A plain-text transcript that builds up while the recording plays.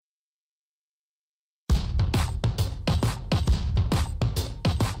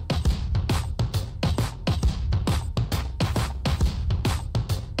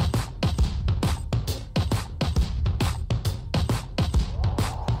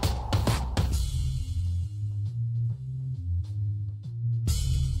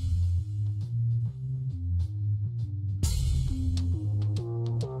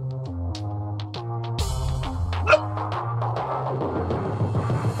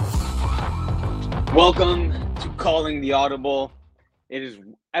Welcome to Calling the Audible. It is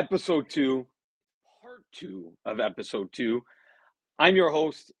episode 2, part 2 of episode 2. I'm your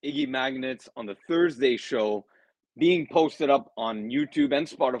host, Iggy Magnets, on the Thursday show, being posted up on YouTube and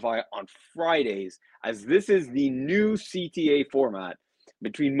Spotify on Fridays, as this is the new CTA format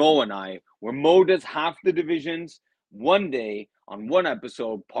between Mo and I, where Mo does half the divisions one day on one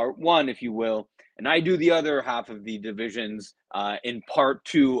episode, part 1, if you will, and I do the other half of the divisions in part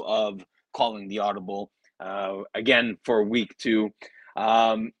 2 of Calling the Audible, again for week 2.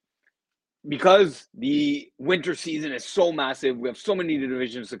 Because the winter season is so massive, we have so many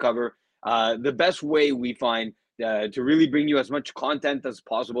divisions to cover. The best way we find to really bring you as much content as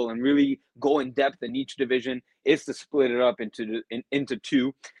possible and really go in depth in each division is to split it up into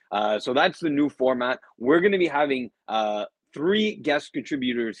two. So that's the new format. We're going to be having 3 guest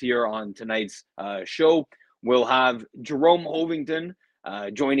contributors here on tonight's show. We'll have Jerome Hovington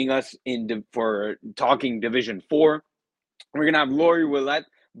joining us for talking Division 4. We're going to have Lori Willette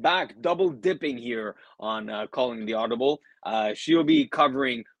back, double dipping here on Calling the Audible. She'll be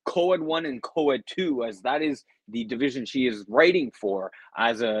covering Co-Ed 1 and Co-Ed 2, as that is the division she is writing for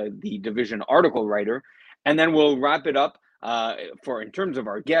as the division article writer. And then we'll wrap it up in terms of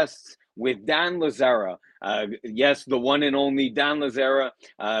our guests with Dan Lazzara. Yes, the one and only Dan Lazzara,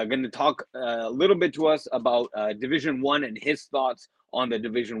 going to talk a little bit to us about Division 1 and his thoughts on the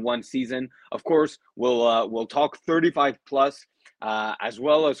Division 1 season. Of course, we'll talk 35 plus, as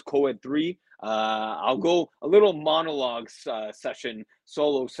well as Co-Ed 3. I'll go a little monologue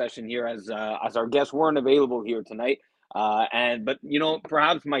solo session here, as our guests weren't available here tonight. But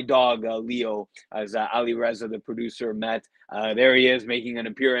perhaps my dog Leo, as Ali Reza, the producer, met. There he is making an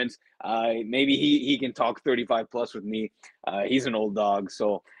appearance. Maybe he can talk 35 plus with me. He's an old dog,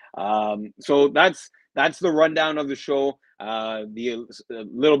 so that's the rundown of the show. A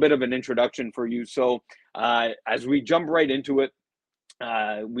little bit of an introduction for you. So as we jump right into it,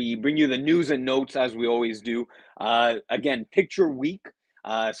 we bring you the news and notes as we always do. Again, picture week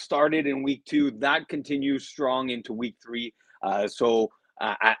started in week 2. That continues strong into week 3. So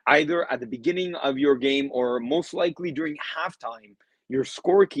either at the beginning of your game or most likely during halftime, your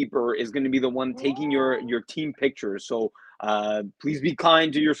scorekeeper is going to be the one taking your team pictures. So please be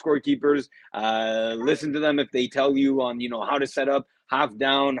kind to your scorekeepers. Listen to them if they tell you on how to set up half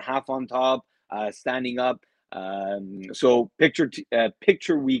down, half on top, standing up. So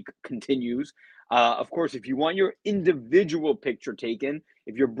picture week continues. Of course, if you want your individual picture taken,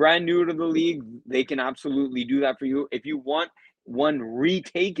 if you're brand new to the league, they can absolutely do that for you. If you want one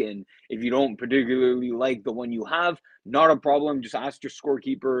retaken, if you don't particularly like the one you have, not a problem. Just ask your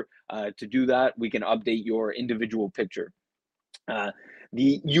scorekeeper to do that. We can update your individual picture.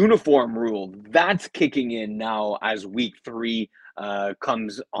 The uniform rule, that's kicking in now as week 3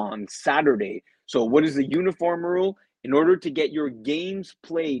 comes on Saturday. So what is the uniform rule? In order to get your games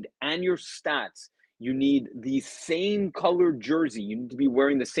played and your stats, you need the same color jersey. You need to be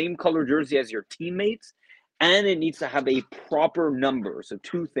wearing the same color jersey as your teammates, and it needs to have a proper number. So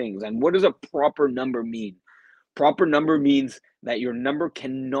 2 things. And what does a proper number mean? Proper number means that your number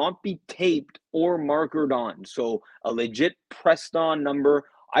cannot be taped or markered on. So a legit pressed on number,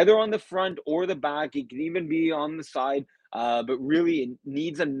 either on the front or the back. It can even be on the side, but really it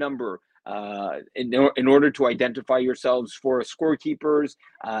needs a number in order to identify yourselves for scorekeepers,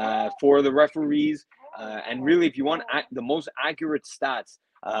 for the referees, and really if you want the most accurate stats.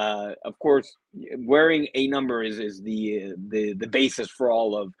 Of course, wearing a number is the basis for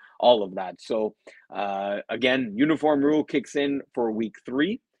all of that. So again, uniform rule kicks in for week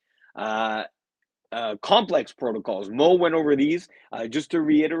 3. Complex protocols. Mo went over these. Just to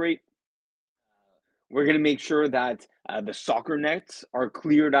reiterate, we're going to make sure that the soccer nets are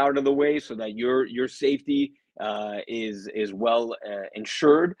cleared out of the way so that your safety is well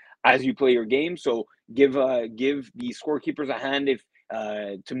ensured as you play your game. So give the scorekeepers a hand if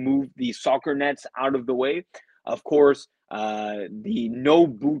to move the soccer nets out of the way. Of course, the no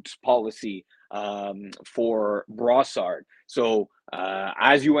boots policy for Brossard. So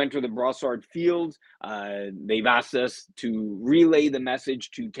as you enter the Brossard field, they've asked us to relay the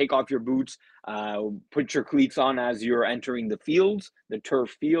message to take off your boots, put your cleats on as you're entering the fields, the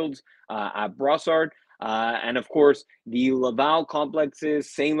turf fields at Brossard. And of course, the Laval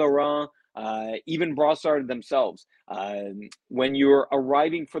complexes, Saint Laurent, even Brossard themselves. When you're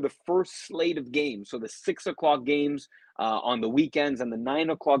arriving for the first slate of games, so the 6 o'clock games on the weekends and the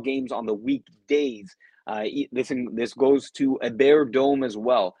 9 o'clock games on the weekdays, this goes to a Bear Dome as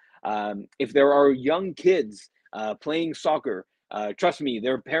well. If there are young kids playing soccer, trust me,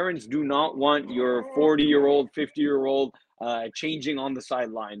 their parents do not want your 40-year-old, 50-year-old changing on the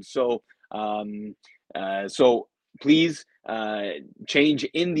sidelines. So So please change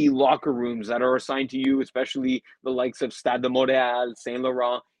in the locker rooms that are assigned to you, especially the likes of Stade de Montréal, Saint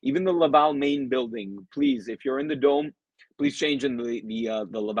Laurent, even the Laval main building. Please, if you're in the Dome, please change in the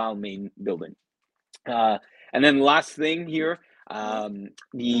Laval main building. Uh, and then last thing here,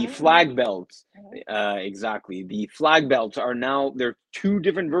 the flag belts. Exactly. The flag belts are now, there are two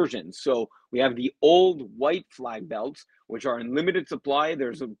different versions. So we have the old white flag belts, which are in limited supply.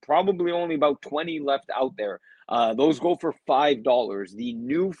 There's probably only about 20 left out there. Those go for $5. The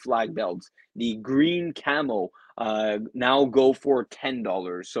new flag belts, the green camo, now go for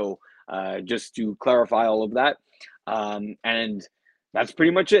 $10. So just to clarify all of that. And that's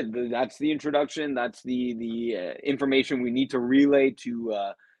pretty much it. That's the introduction. That's the information we need to relay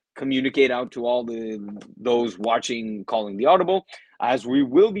to communicate out to all those watching, calling the Audible, as we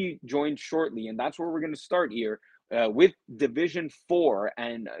will be joined shortly, and that's where we're going to start here with Division 4,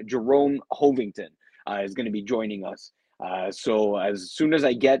 and Jerome Hovington is going to be joining us. So as soon as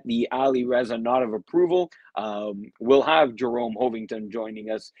I get the Ali Reza nod of approval, we'll have Jerome Hovington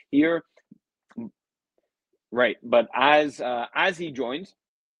joining us here. Right, but as he joins,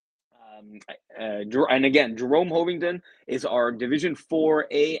 and again, Jerome Hovington is our Division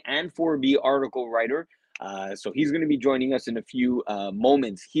 4A and 4B article writer. So he's going to be joining us in a few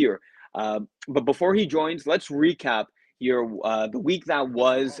moments here. But before he joins, let's recap here the week that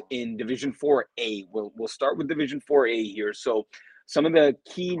was in Division 4A. We'll start with Division 4A here. So some of the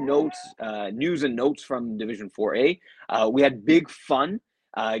key notes, news and notes from Division 4A. We had big fun.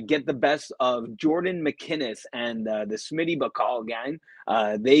 Get the best of Jordan McInnes and the Smitty Bakal gang.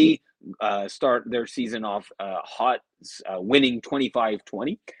 They start their season off hot, winning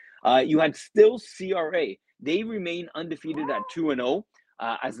 25-20. You had still CRA. They remain undefeated at 2-0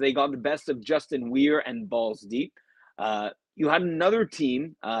 as they got the best of Justin Weir and Balls Deep. You had another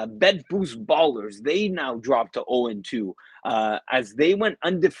team, Bet Boost Ballers. They now dropped to 0-2 as they went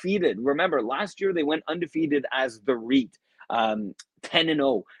undefeated. Remember, last year they went undefeated as the REIT.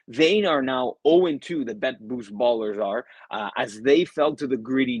 10-0. They are now 0-2, the Bet Boost Ballers are, as they fell to the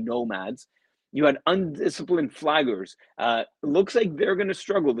Greedy Nomads. You had Undisciplined Flaggers. Looks like they're going to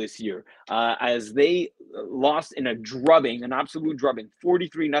struggle this year as they lost in a drubbing, an absolute drubbing,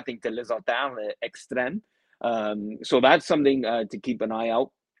 43-0 to Les Auteurs Extrêmes. So that's something to keep an eye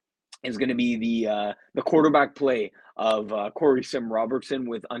out. Is going to be the quarterback play of Corey Sim Robertson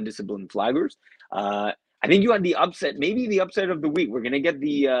with Undisciplined Flaggers. I think you had the upset, maybe the upset of the week. We're going to get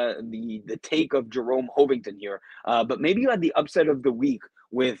the take of Jerome Hovington here, but maybe you had the upset of the week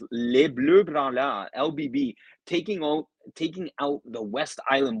with Les Bleus Branlants, LBB, taking out the West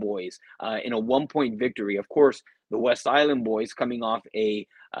Island Boys in a 1-point victory. Of course, the West Island Boys coming off a,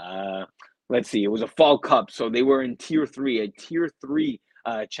 let's see, it was a Fall Cup, so they were in Tier 3, a Tier 3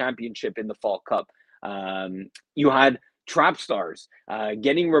 championship in the Fall Cup. You had Trap Stars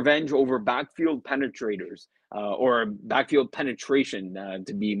getting revenge over backfield penetrators or backfield penetration,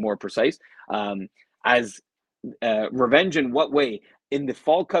 to be more precise. As revenge in what way? In the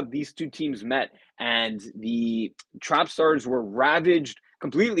Fall Cup, these two teams met, and the Trap Stars were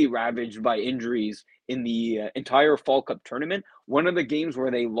completely ravaged by injuries in the entire Fall Cup tournament. One of the games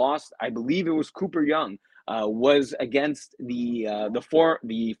where they lost, I believe it was Cooper Young, was against the four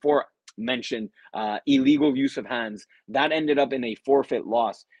mentioned illegal use of hands. That ended up in a forfeit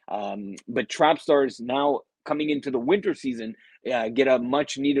loss. But Trap Stars now coming into the winter season get a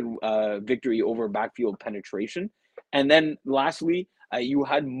much needed victory over backfield penetration. And then lastly, you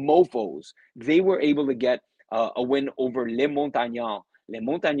had Mofos. They were able to get a win over Les Montagnards. Les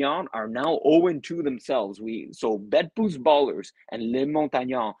Montagnards are now 0-2 themselves. So Bet Boost Ballers and Les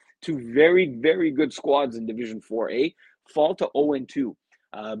Montagnards, two very, very good squads in Division 4A, fall to 0-2.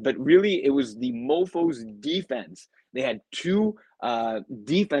 But really, it was the Mofos defense. They had two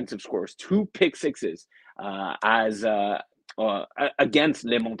defensive scores, two pick sixes as against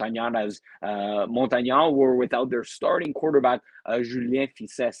Les Montagnards, as Montagnards were without their starting quarterback, Julien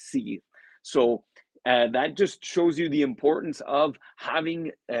Fisset-Cyr. So that just shows you the importance of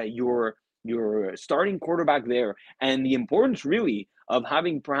having your starting quarterback there, and the importance really of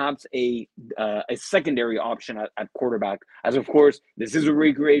having perhaps a secondary option at quarterback, as of course this is a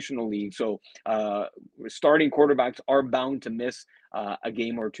recreational league, so starting quarterbacks are bound to miss a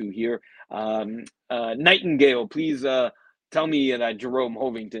game or two here. Nightingale, please tell me that Jerome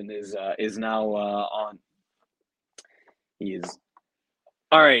Hovington is now on. He is.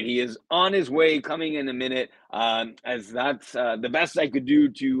 All right, he is on his way, coming in a minute. As that's the best I could do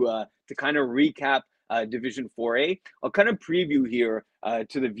to kind of recap Division 4A. I'll kind of preview here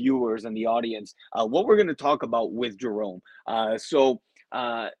to the viewers and the audience what we're going to talk about with Jerome. So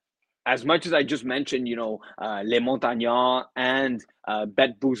as much as I just mentioned, Les Montagnards and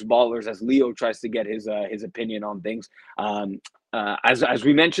Bet Boost Ballers, as Leo tries to get his opinion on things. As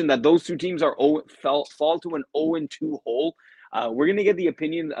we mentioned, that those two teams are fall to an 0-2 hole. We're going to get the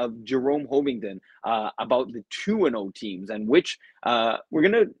opinion of Jerome Hovington about the 2-0 teams and which we're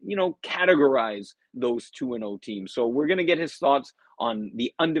going to, categorize those 2-0 teams. So we're going to get his thoughts on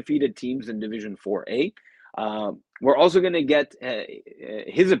the undefeated teams in Division 4A. We're also going to get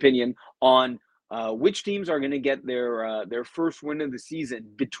his opinion on which teams are going to get their first win of the season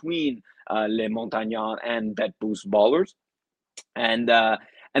between Les Montagnards and Bet Boost Ballers. And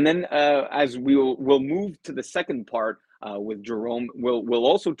then as we'll move to the second part with Jerome, we'll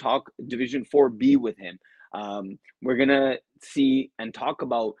also talk Division 4B with him. We're gonna see and talk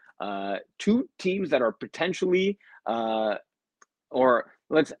about two teams that are potentially or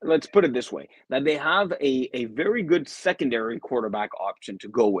let's put it this way, that they have a very good secondary quarterback option to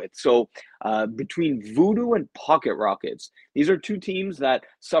go with. So between Voodoo and Pocket Rockets, these are two teams that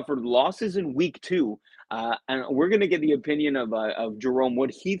suffered losses in week 2. And we're going to get the opinion of Jerome,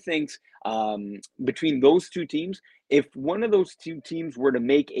 what he thinks between those two teams. If one of those two teams were to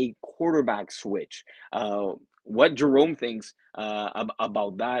make a quarterback switch, what Jerome thinks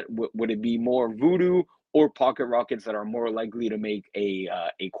about that. Would it be more Voodoo or Pocket Rockets that are more likely to make a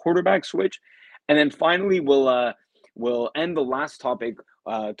quarterback switch? And then finally, we'll end the last topic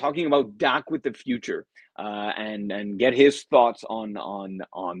talking about Dak with the future and get his thoughts on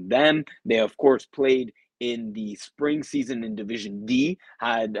them. They of course played in the spring season in Division D,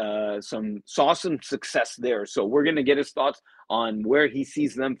 saw some success there. So we're gonna get his thoughts on where he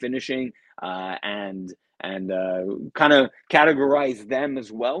sees them finishing and kind of categorize them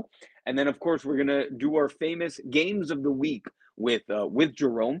as well. And then, of course, we're gonna do our famous games of the week with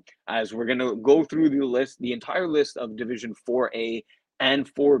Jerome, as we're gonna go through the entire list of Division 4A and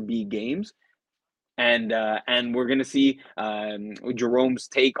 4B games, and we're gonna see Jerome's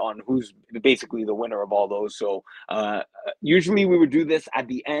take on who's basically the winner of all those. So usually we would do this at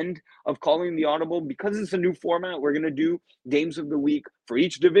the end of calling the audible. Because it's a new format, we're gonna do games of the week for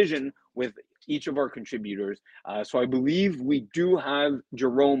each division with each of our contributors. So I believe we do have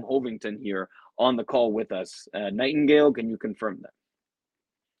Jerome Hovington here on the call with us. Nightingale, can you confirm that?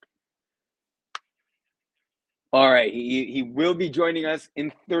 All right, he will be joining us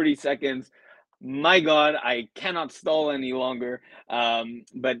in 30 seconds. My God, I cannot stall any longer.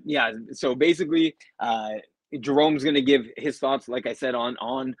 But yeah, so basically, Jerome's going to give his thoughts, like I said,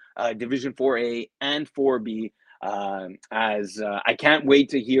 on Division 4A and 4B. As I can't wait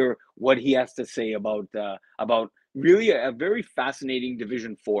to hear what he has to say about really a very fascinating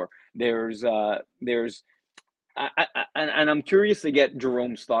Division 4. And I'm curious to get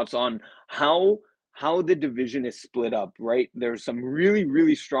Jerome's thoughts on how the division is split up. Right, there's some really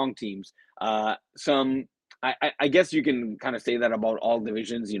really strong teams. Some I guess you can kind of say that about all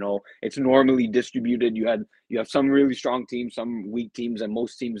divisions. It's normally distributed. You have some really strong teams, some weak teams, and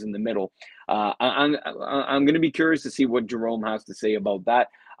most teams in the middle. I'm going to be curious to see what Jerome has to say about that.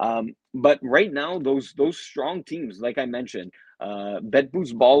 But right now, those strong teams, like I mentioned, Bet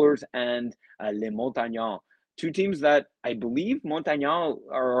Boost Ballers and Les Montagnards, two teams that I believe Montagnard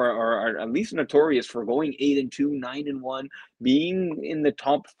are at least notorious for going 8-2, 9-1, being in the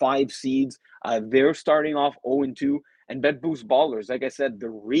top 5 seeds. They're starting off 0-2, and Bet Boost Ballers, like I said, the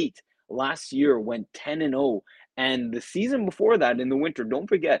rate last year went 10-0, and the season before that in the winter, don't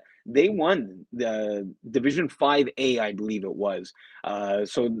forget, they won the Division 5A, I believe it was.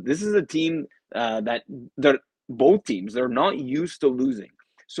 So this is a team that both teams, they're not used to losing.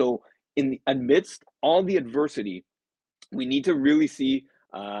 So amidst all the adversity, we need to really see,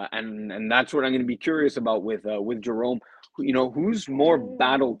 and that's what I'm going to be curious about with Jerome. Who's more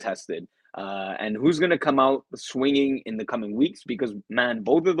battle tested, and who's going to come out swinging in the coming weeks? Because man,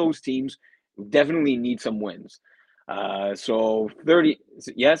 both of those teams definitely need some wins. So 30,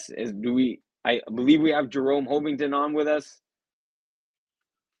 yes, I believe we have Jerome Hovington on with us.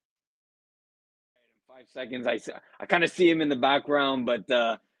 5 seconds. I kind of see him in the background, but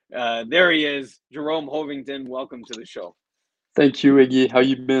there he is, Jerome Hovington. Welcome to the show. Thank you, Iggy. How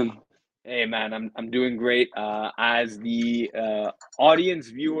you been? Hey man, I'm doing great. As the audience,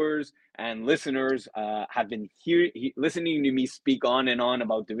 viewers, and listeners have been listening to me speak on and on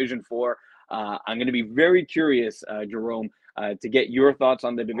about Division 4, I'm going to be very curious, Jerome, to get your thoughts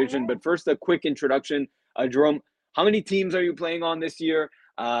on the division. But first, a quick introduction. Jerome, how many teams are you playing on this year?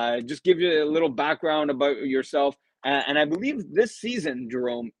 Just give you a little background about yourself. And I believe this season,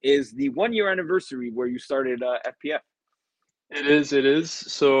 Jerome, is the 1-year anniversary where you started FPF. It is.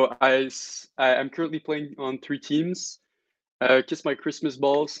 So I'm currently playing on 3 teams. Kiss My Christmas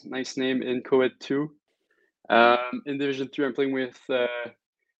Balls, nice name in Co-ed 2. In Division 3, I'm playing with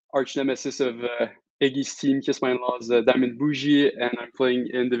arch nemesis of Iggy's team, Kiss My In-Laws, Diamond Bougie, and I'm playing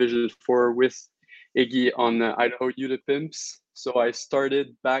in Division 4 with Iggy on Idaho Utah Pimps. So I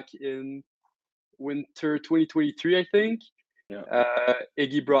started back in winter 2023, I think. Yeah.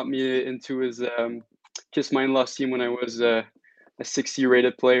 Iggy brought me into his Kiss My In-Laws team when I was a 60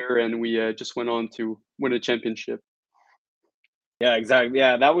 rated player, and we just went on to win a championship. Yeah, exactly.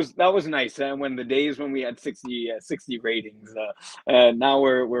 Yeah, that was nice. And when the days when we had 60 ratings, now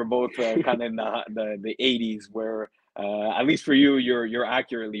we're both kind of in the 80s, where at least for you, you're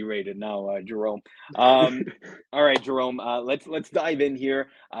accurately rated now, Jerome. All right, Jerome. Let's dive in here.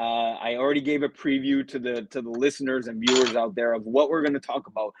 I already gave a preview to the listeners and viewers out there of what we're going to talk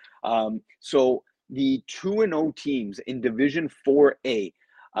about. So the 2-0 teams in Division 4A.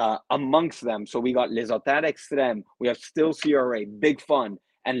 Amongst them, so we got Les Auteurs Extrêmes, we have Still CRA, Big Fun,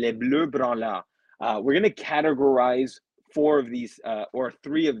 and Les Bleus Branlants. We're going to categorize four of these or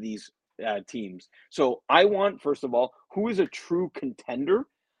three of these teams. So I want, first of all, who is a true contender?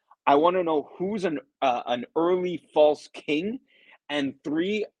 I want to know who's an early false king. And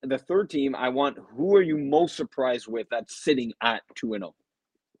the third team, I want who are you most surprised with that's sitting at 2-0?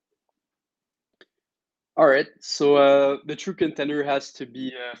 All right, so the true contender has to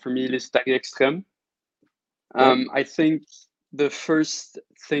be, for me, Les Auteurs Extrêmes. Okay. I think the first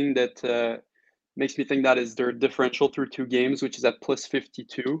thing that makes me think that is their differential through two games, which is at plus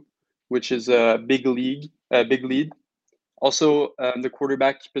 52, which is a big lead. Also, the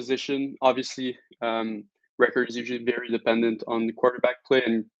quarterback position, obviously, record is usually very dependent on the quarterback play,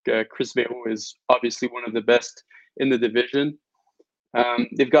 and Chris Vero is obviously one of the best in the division.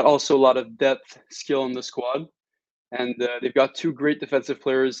 They've got also a lot of depth, skill in the squad, and they've got two great defensive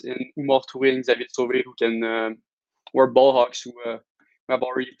players in Umar Touré and Xavier Sauvé, who are ball hawks, who have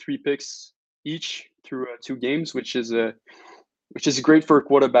already 3 picks each through 2 games, which is great for a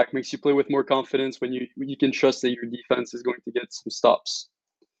quarterback. Makes you play with more confidence when you can trust that your defense is going to get some stops.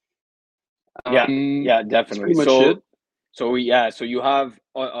 Yeah, yeah, That's definitely. pretty much it. So you have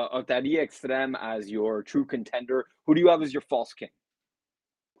Auteurs Extrêmes as your true contender. Who do you have as your false king?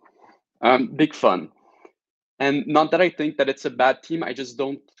 Big Fun. And not that I think that it's a bad team, I just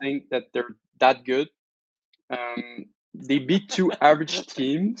don't think that they're that good. They beat 2 average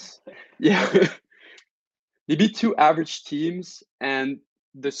teams. Yeah. They beat 2 average teams, and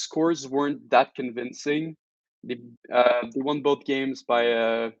the scores weren't that convincing. They won both games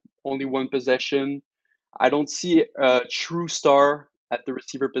by only 1 possession. I don't see a true star at the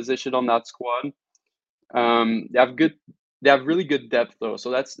receiver position on that squad. They have good, they have really good depth though, so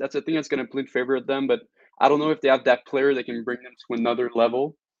that's a thing that's going to play in favor of them. But I don't know if they have that player that can bring them to another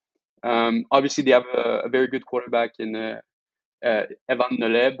level. Obviously, they have a very good quarterback in Evan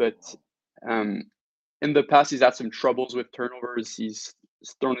Nollet, but um, in the past he's had some troubles with turnovers. He's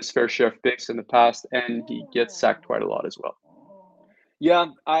thrown his fair share of picks in the past, and he gets sacked quite a lot as well. Yeah,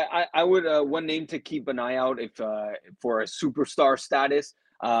 I would one name to keep an eye out if for a superstar status,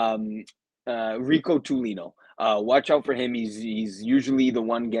 Rico Tulino. Watch out for him. He's usually the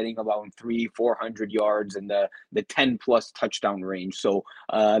one getting about 300-400 yards in the 10+ touchdown range. So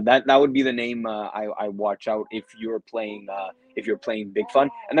that would be the name I watch out if you're playing Big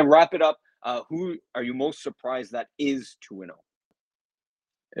Fun. And then wrap it up. Who are you most surprised that is 2-0?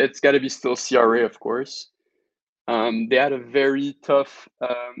 It's got to be still CRA, of course. They had a very tough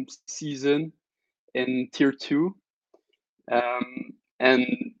season in Tier 2.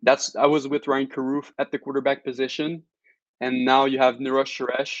 And I was with Ryan Carew at the quarterback position. And now you have Nirosh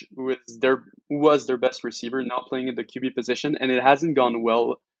Suresh, who was their best receiver, now playing in the QB position. And it hasn't gone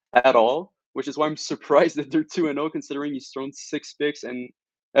well at all, which is why I'm surprised that they're 2-0, considering he's thrown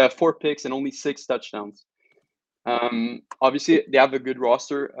 4 picks and only 6 touchdowns. Obviously, they have a good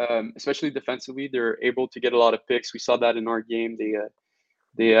roster, especially defensively. They're able to get a lot of picks. We saw that in our game. They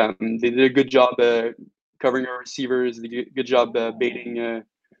did a good job covering our receivers. They did a good job baiting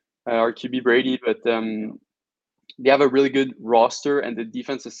our QB Brady, but they have a really good roster, and the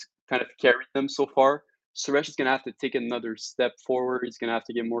defense has kind of carried them so far. Suresh is going to have to take another step forward. He's going to have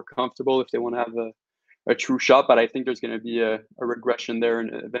to get more comfortable if they want to have a true shot, but I think there's going to be a regression there,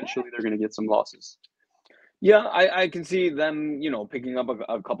 and eventually they're going to get some losses. Yeah, I can see them, picking up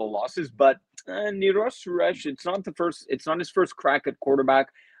a couple losses, but Nirosh Suresh, it's not his first crack at quarterback.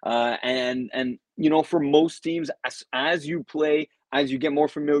 And for most teams, as you play, as you get more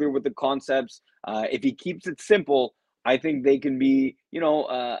familiar with the concepts, if he keeps it simple, I think they can be,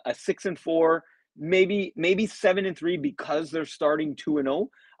 a 6-4, maybe 7-3 because they're starting 2-0.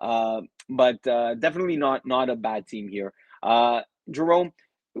 But definitely not a bad team here. Jerome,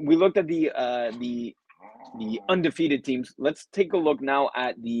 we looked at the undefeated teams. Let's take a look now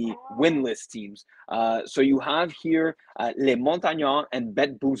at the winless teams. So you have here Les Montagnards and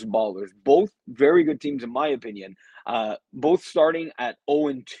Bet Boost Ballers, both very good teams in my opinion. Both starting at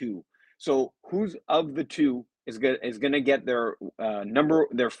 0-2. So who's of the two is gonna get their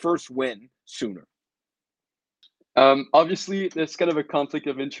their first win sooner? Obviously, there's kind of a conflict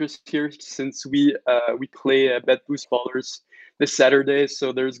of interest here since we play Bet Boost Ballers this Saturday,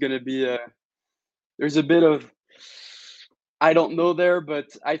 so there's a bit of I don't know there, but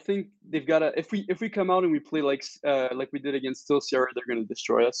I think they've got to. If we come out and we play like we did against Still Sierra, they're going to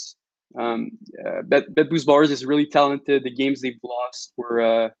destroy us. Bet Boost Ballers is really talented. The games they've lost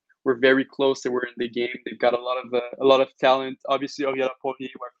were very close. They were in the game. They've got a lot of talent. Obviously, Oriana Poirier,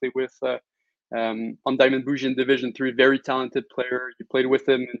 who I played with on Diamond Bougie in Division 3, very talented player. You played with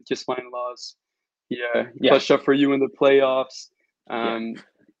him in Kiss My In-Laws. He clutched up for you in the playoffs.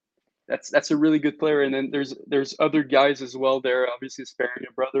 That's a really good player. And then there's other guys as well there. Obviously,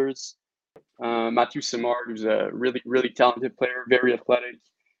 Sparania brothers, Matthew Simard, who's a really talented player, very athletic.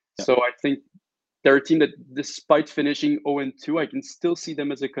 So I think they're a team that, despite finishing 0-2, I can still see them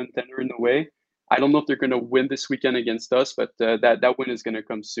as a contender in a way. I don't know if they're going to win this weekend against us, but that win is going to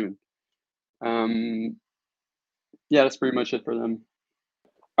come soon. Yeah, that's pretty much it for them.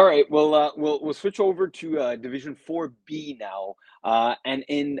 All right, well, we'll switch over to Division 4B now, and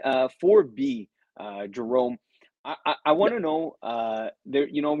in 4B, Jerome, I want to know there.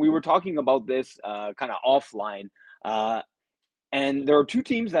 We were talking about this kind of offline, and there are two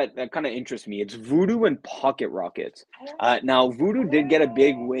teams that kind of interest me. It's Voodoo and Pocket Rockets. Now, Voodoo did get a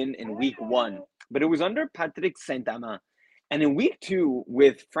big win in week 1, but it was under Patrick Saint-Amand. And in week 2,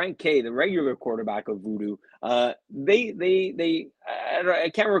 with Frank K, the regular quarterback of Voodoo, I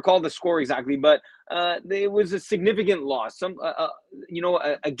can't recall the score exactly, but it was a significant loss. A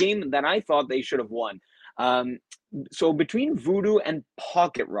game that I thought they should have won. So between Voodoo and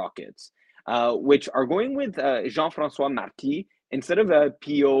Pocket Rockets, which are going with Jean-Francois Marquis instead of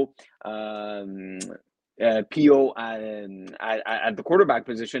P.O. P.O. at the quarterback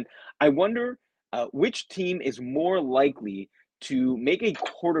position, I wonder which team is more likely to make a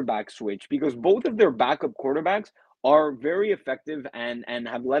quarterback switch, because both of their backup quarterbacks are very effective and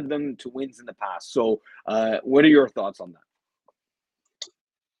have led them to wins in the past. So what are your thoughts on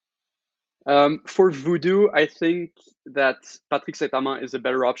that? For Voodoo, I think that Patrick Saint-Amand is a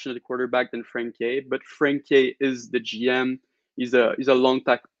better option at the quarterback than Frank K, but Frank K is the GM. He's a long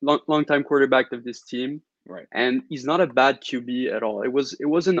time quarterback of this team, right? And he's not a bad QB at all. It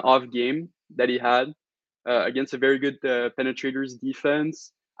was an off game that he had against a very good penetrators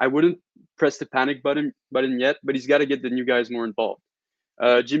defense. I wouldn't press the panic button yet, but he's got to get the new guys more involved.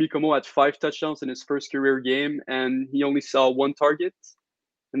 Jimmy Como had 5 touchdowns in his first career game, and he only saw 1 target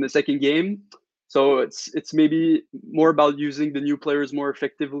in the second game. So it's maybe more about using the new players more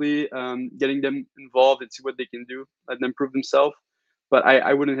effectively, getting them involved and see what they can do, let them prove themselves. But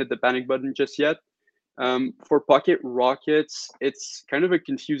I wouldn't hit the panic button just yet. For Pocket Rockets, it's kind of a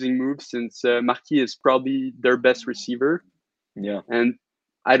confusing move since Marquis is probably their best receiver. Yeah, and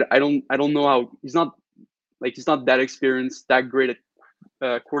I don't know how he's not that experienced, that great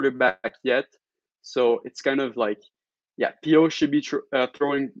at quarterback yet. So it's kind of like, yeah, PO should be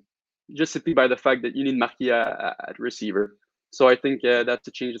throwing just simply by the fact that you need Marquis at receiver. So I think that's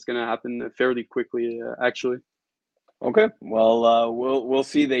a change that's going to happen fairly quickly, actually. Okay. Well, we'll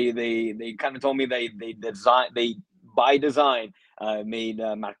see. They kind of told me they by design made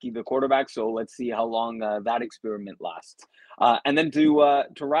Marquis the quarterback. So let's see how long that experiment lasts. And then to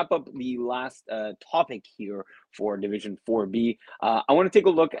wrap up the last topic here for Division 4B, I want to take a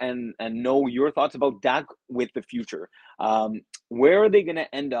look and know your thoughts about Dak with the future. Where are they going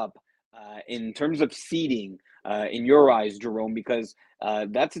to end up in terms of seeding in your eyes, Jerome? Because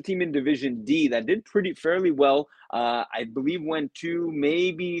that's a team in Division D that did fairly well. I believe went 2,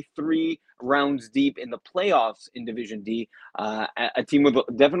 maybe 3 rounds deep in the playoffs in Division D. A team with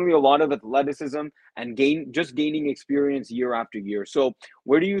definitely a lot of athleticism and gaining experience year after year. So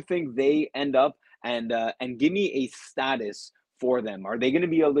where do you think they end up? And give me a status for them. Are they going to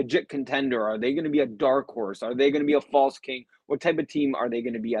be a legit contender? Are they going to be a dark horse? Are they going to be a false king? What type of team are they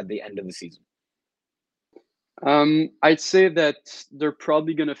going to be at the end of the season? I'd say that they're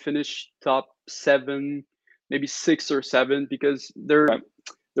probably going to finish top 7, maybe 6 or 7, because the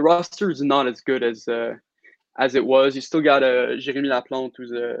roster is not as good as it was. You still got Jérémy Laplante,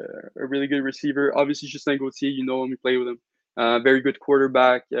 who's a really good receiver. Obviously, Justin Gauthier, you know him, you play with him. Very good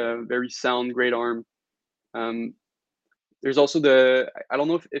quarterback, very sound, great arm. There's also I don't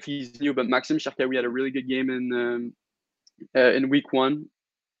know if he's new, but Maxime Charcaoui had a really good game in week 1.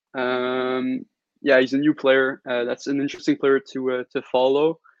 Yeah, he's a new player. That's an interesting player to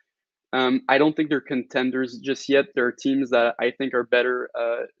follow. I don't think they're contenders just yet. There are teams that I think are better.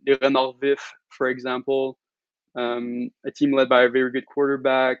 Les Renards Vifs, for example, a team led by a very good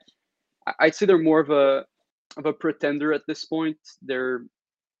quarterback. I'd say they're more of a pretender at this point.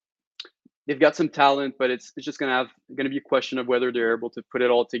 They've got some talent, but it's just gonna be a question of whether they're able to put it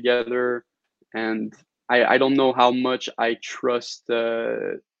all together. And I don't know how much I trust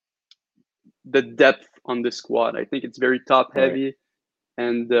the depth on this squad. I think it's very top Right. heavy,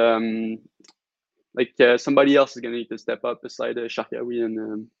 and somebody else is gonna need to step up beside Shahyawi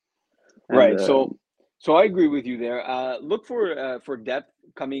and Right. So I agree with you there. Look for depth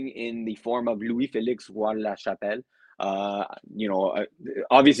coming in the form of Louis Felix La Chapelle. You know,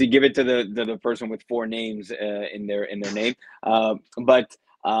 obviously give it to the person with four names in their name. But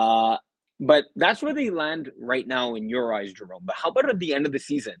but that's where they land right now in your eyes, Jerome. But how about at the end of the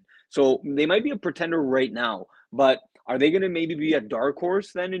season? So they might be a pretender right now, but are they going to maybe be a dark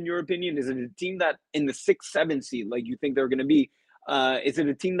horse then, in your opinion? Is it a team that in the 6, 7 seed, like you think they're going to be? Is it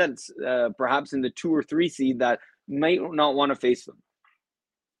a team that's perhaps in the 2 or 3 seed that might not want to face them?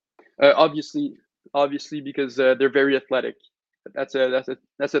 Obviously, because they're very athletic. That's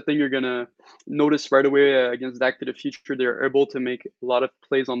a thing you're gonna notice right away against Back to the Future. They're able to make a lot of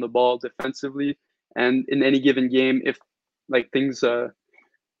plays on the ball defensively, and in any given game, if like things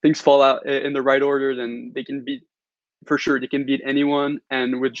fall out in the right order, then they can beat for sure. They can beat anyone.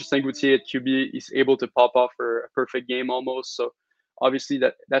 And with Justin Gauthier at QB, he's able to pop off for a perfect game almost. So obviously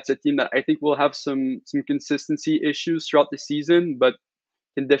that's a team that I think will have some consistency issues throughout the season, but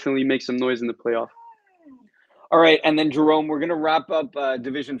can definitely make some noise in the playoff. All right, and then Jerome, we're going to wrap up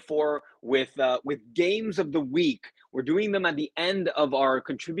Division 4 with games of the week. We're doing them at the end of our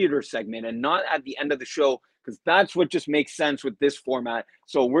contributor segment and not at the end of the show, because that's what just makes sense with this format.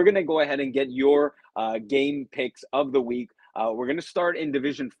 So we're going to go ahead and get your game picks of the week. We're going to start in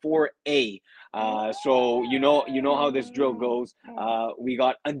Division 4A. So you know how this drill goes. We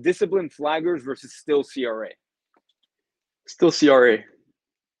got Undisciplined Flaggers versus Still CRA. Still CRA.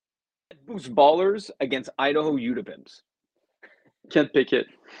 Boost Ballers against Idaho Utapimps. Can't pick it.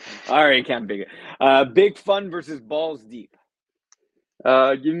 All right, can't pick it. Big Fun versus Balls Deep.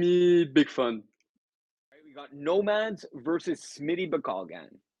 Give me Big Fun. All right, we got Nomads versus Smitty Bakalgan.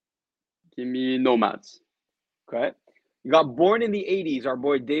 Give me Nomads. Okay. You got Born in the 80s, our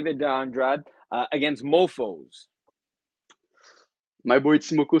boy David Andrade, against Mofos. My boy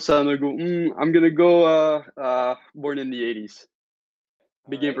Timoko Sanogo. I'm going to go Born in the 80s.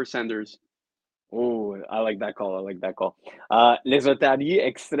 Big game for Sanders. Oh, I like that call. Les Otaries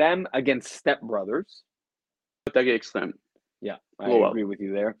Extrêmes against Step Brothers. Otaries Extrêmes. Yeah, I agree with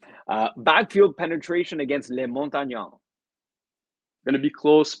you there. Backfield Penetration against Les Montagnards. Going to be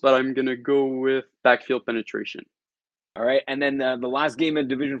close, but I'm going to go with Backfield Penetration. All right, and then the last game in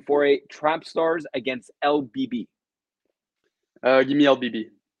Division 4A, Trap Stars against LBB. Give me LBB.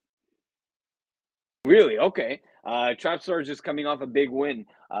 Really? Okay. Trap Stars just coming off a big win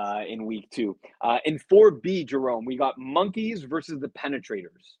in week 2. In 4B, Jerome, we got Monkeys versus the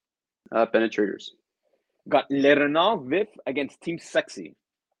Penetrators. Penetrators. Got Les Renards Vif against Team Sexy.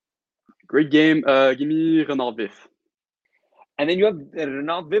 Great game. Give me Renard Vif. And then you have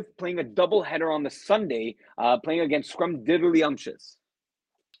Renard Vif playing a doubleheader on the Sunday, playing against Scrum Diddly-umptious.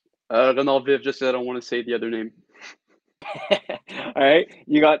 Renard Vif, just because I don't want to say the other name. All right.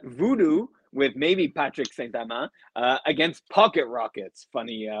 You got Voodoo with maybe Patrick Saint-Amand against Pocket Rockets.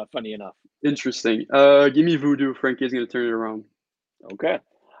 Funny enough. Interesting. Give me Voodoo. Frankie's going to turn it around. Okay.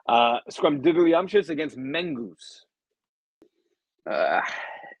 Scrum Diddly-umptious against Mengoose. Give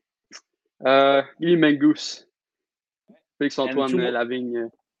me Mengoose. Félix Antoine Lavigne.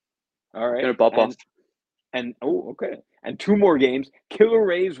 All right. Gonna pop off. And okay. And 2 more games: Killer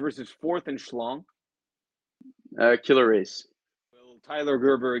Rays versus 4th and Schlong. Killer Rays. Will Tyler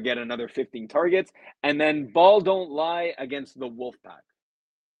Gerber get another 15 targets? And then Ball Don't Lie against the Wolfpack.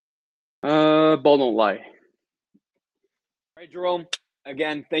 Ball Don't Lie. All right, Jerome.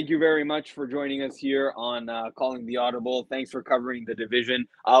 Again, thank you very much for joining us here on Calling the Audible. Thanks for covering the division.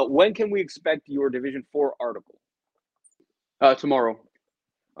 When can we expect your Division 4 article? Tomorrow.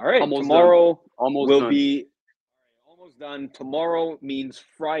 All right, almost tomorrow done. Almost will done. be almost done. Tomorrow means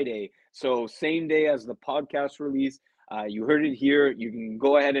Friday, so same day as the podcast release. You heard it here. You can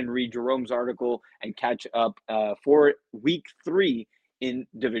go ahead and read Jerome's article and catch up for week 3 in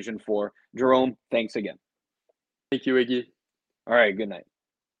Division 4. Jerome, thanks again. Thank you, Iggy. All right, good night.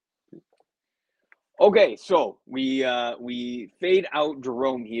 Okay, so we fade out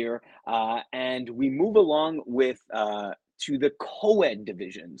Jerome here, and we move along with to the co-ed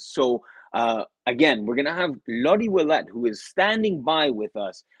division. So again, we're gonna have Lottie Willette, who is standing by with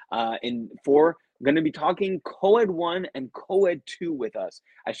us going to be talking co-ed 1 and co-ed 2 with us,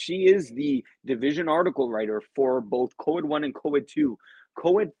 as she is the division article writer for both co-ed 1 and co-ed 2.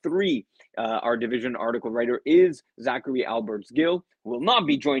 Co-ed 3, our division article writer is Zachary Alberts Gill, who will not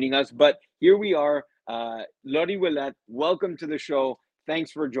be joining us, but here we are. Lottie Willette, welcome to the show.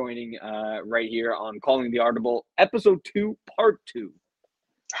 Thanks for joining right here on Calling the Audible, episode 2, part 2.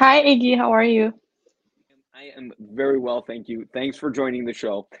 Hi, Iggy. How are you? I am very well, thank you. Thanks for joining the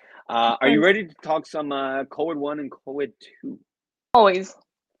show. Of Are you course. ready to talk some co-ed 1 and co-ed 2? Always.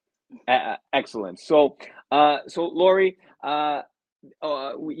 Excellent. So Lori,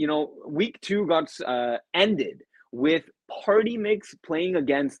 week 2 got ended with Party Mix playing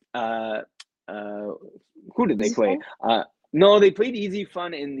against who did they Easy play? fun? No, they played Easy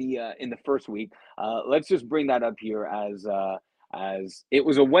Fun in the first week. Let's just bring that up here as it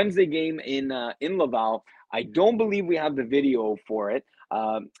was a Wednesday game in Laval. I don't believe we have the video for it,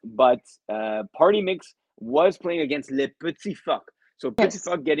 but Party Mix was playing against Le Petit Fuck. So Petit Yes.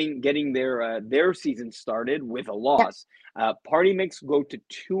 Fuck getting their season started with a Yeah. loss. Party Mix go to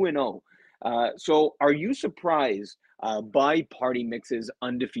 2-0. So are you surprised by Party Mix's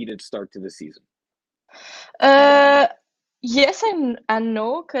undefeated start to the season? Yes and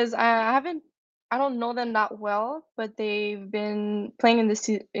no, because I don't know them that well, but they've been playing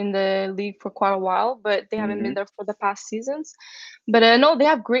in the league for quite a while, but they haven't been Mm-hmm. there for the past seasons. But no, they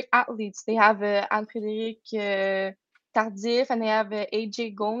have great athletes. They have Anne-Frédéric Tardif, and they have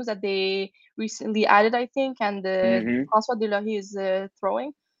AJ Gomes that they recently added, I think, and Mm-hmm. François Delory is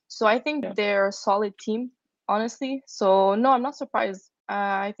throwing. So I think Yeah. they're a solid team, honestly. So no, I'm not surprised.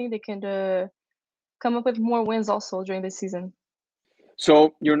 I think they can come up with more wins also during this season.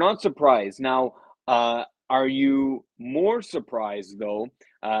 So you're not surprised. Now, are you more surprised though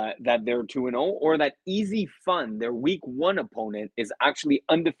that they're 2-0, or that Easy Fun, their week 1 opponent, is actually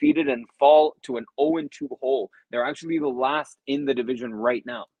undefeated and fall to an 0-2 hole? They're actually the last in the division right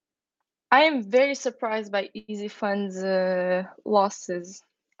now. I am very surprised by Easy Fun's losses.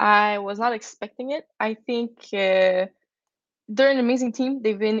 I was not expecting it. I think they're an amazing team.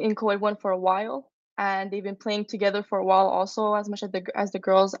 They've been in co-ed 1 for a while, and they've been playing together for a while also, as much as the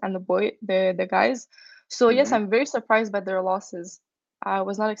girls and the guys. So yes, Mm-hmm. I'm very surprised by their losses. I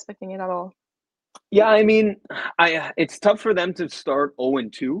was not expecting it at all. Yeah, I mean, it's tough for them to start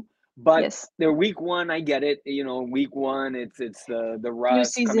 0-2, but Yes. their week 1, I get it. You know, week 1, it's the New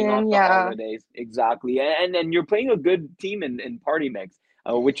rust coming off season, the yeah. holidays, exactly, and you're playing a good team in Party Mix,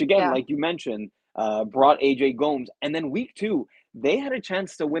 which again, Yeah. like you mentioned, brought AJ Gomes, and then week 2, they had a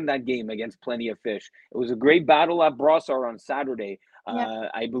chance to win that game against Plenty of Fish. It was a great battle at Brossard on Saturday. Yeah.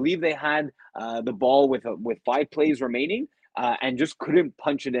 I believe they had the ball with 5 plays remaining, and just couldn't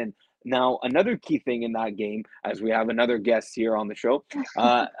punch it in. Now, another key thing in that game, as we have another guest here on the show,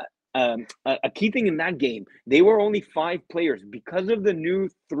 a key thing in that game, they were only 5 players because of the new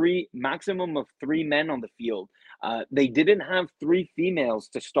maximum of 3 men on the field. They didn't have 3 females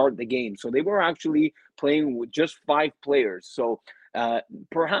to start the game, so they were actually playing with just 5 players. So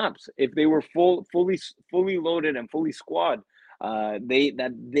perhaps if they were fully loaded and fully squad,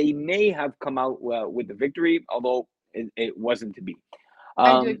 they may have come out with the victory, although it wasn't to be.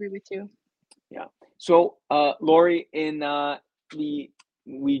 I do Um, agree with you. yeah. So, Lori,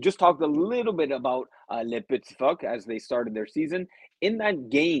 we just talked a little bit about Le Petit Fuck as they started their season. In that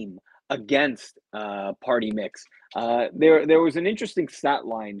game against Party Mix, there was an interesting stat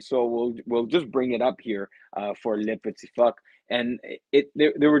line. So we'll just bring it up here for Le Petit Fuck, and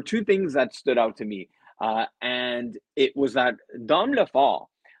there were 2 things that stood out to me, and it was that Dom Lefort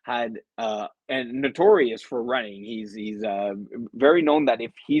had and notorious for running. He's very known that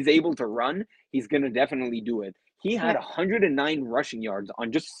if he's able to run, he's going to definitely do it. He had Yeah. 109 rushing yards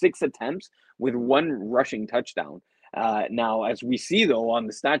on just 6 attempts with 1 rushing touchdown. Now, as we see though on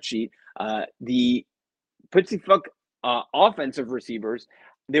the stat sheet, the Petit Fuck offensive receivers,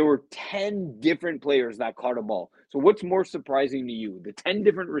 there were 10 different players that caught a ball. So what's more surprising to you, the 10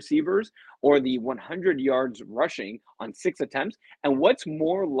 different receivers or the 100 yards rushing on 6 attempts? And what's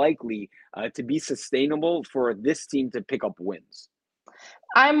more likely to be sustainable for this team to pick up wins?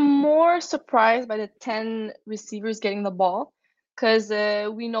 I'm more surprised by the 10 receivers getting the ball because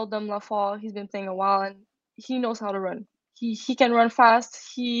we know Dom Lafall. He's been playing a while and he knows how to run. He can run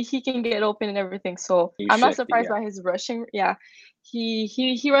fast. He can get open and everything. So You I'm not shift, surprised yeah. by his rushing. Yeah,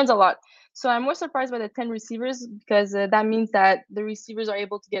 he runs a lot. So I'm more surprised by the 10 receivers because that means that the receivers are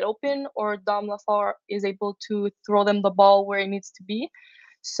able to get open or Dom Lafar is able to throw them the ball where it needs to be.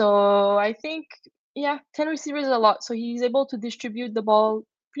 So I think Yeah, 10 receivers is a lot. So he's able to distribute the ball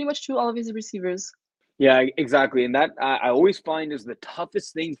pretty much to all of his receivers. Yeah, exactly. And that I always find is the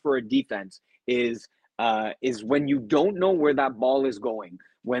toughest thing for a defense is when you don't know where that ball is going.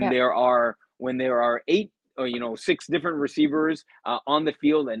 Yeah. When there are eight or six different receivers on the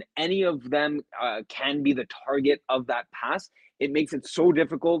field, and any of them can be the target of that pass. It makes it so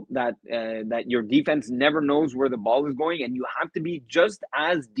difficult that your defense never knows where the ball is going, and you have to be just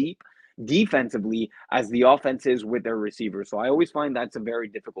as deep defensively as the offense is with their receivers. So I always find that's a very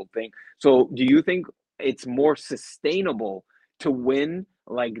difficult thing. So do you think it's more sustainable to win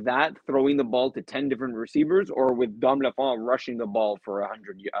like that, throwing the ball to 10 different receivers, or with Dom Lafont rushing the ball for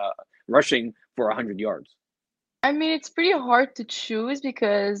 100 yards? I mean, it's pretty hard to choose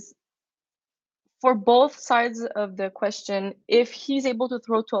because for both sides of the question, if he's able to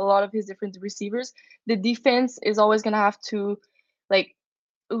throw to a lot of his different receivers, the defense is always going to have to like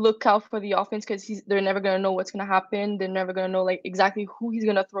look out for the offense because they're never going to know what's going to happen. They're never going to know like exactly who he's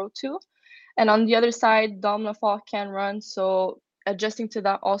going to throw to. And on the other side, Dom Lafont can run, so adjusting to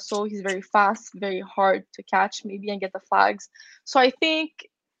that also, he's very fast, very hard to catch maybe and get the flags. So I think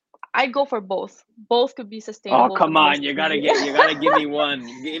I'd go for both. Both could be Oh, sustainable for come the on. most You of the gotta year. get, you gotta give me one.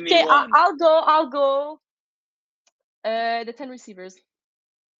 Give me Okay, one. I'll go the 10 receivers.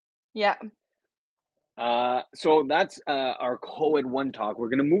 Yeah. So that's our co-ed one talk. We're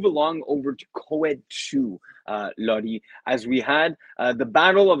gonna move along over to co-ed two, Lottie, as we had the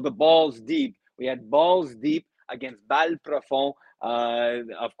battle of the balls deep. We had balls deep against Bal Profond.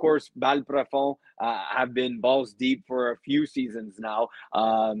 Of course, Bal Profond have been balls deep for a few seasons now.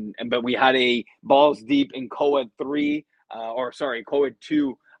 But we had a balls deep in co-ed three, or sorry, co-ed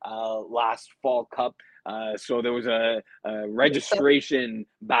two last fall cup. So there was a So, registration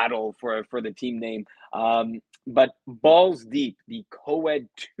battle for the team name. But Balls Deep, the co-ed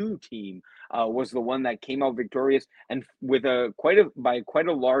 2 team, was the one that came out victorious and with by quite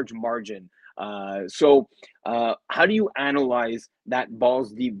a large margin. How do you analyze that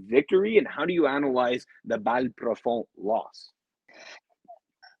Balls Deep victory, and how do you analyze the Bal Profond loss?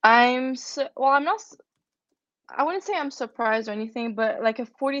 I'm not I wouldn't say I'm surprised or anything, but like a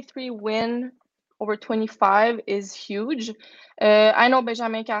 43 win over 25 is huge. I know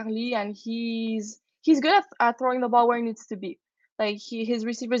Benjamin Carly, and he's good at throwing the ball where he needs to be. Like his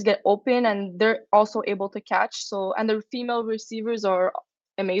receivers get open, and they're also able to catch. So and the female receivers are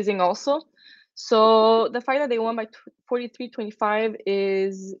amazing also. So the fact that they won by 43-25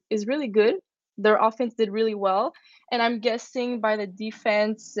 is really good. Their offense did really well, and I'm guessing by the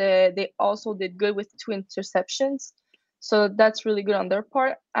defense, they also did good with 2 interceptions. So that's really good on their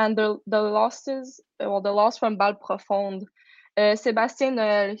part. And the losses, well, the loss from Bal Profond,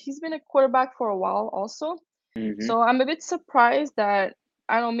 Sebastien, he's been a quarterback for a while also. Mm-hmm. So I'm a bit surprised that,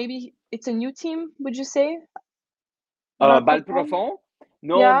 I don't know, maybe it's a new team, would you say? Bal Bal Profond? Profond?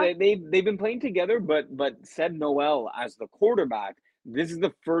 No, Yeah. they've been playing together, but Seb Noel as the quarterback, this is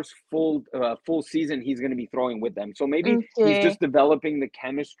the first full season he's going to be throwing with them. So maybe he's Okay. just developing the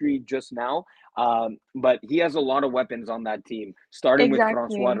chemistry just now. But he has a lot of weapons on that team, starting with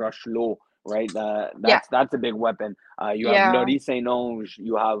Francois Exactly. Rochelot, right? Yeah. That's a big weapon. You have Yeah. Laurie Saint-Onge,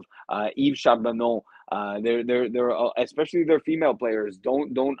 you have Yves Charbonneau. They're especially their female players.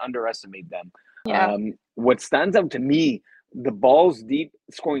 Don't underestimate them. Yeah. What stands out to me, the Balls Deep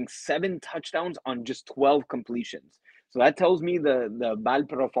scoring 7 touchdowns on just 12 completions. So that tells me the Bal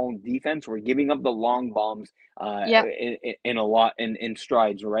Profond defense were giving up the long bombs Yeah. in a lot in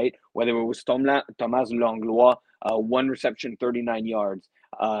strides, right? Whether it was Thomas Langlois, 1 reception, 39 yards,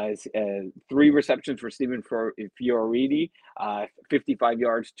 3 receptions for Stephen Fioriti, 55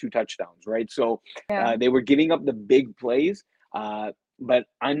 yards, 2 touchdowns, right? So Yeah. they were giving up the big plays. But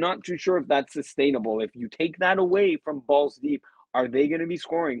I'm not too sure if that's sustainable. If you take that away from Balls Deep, are they going to be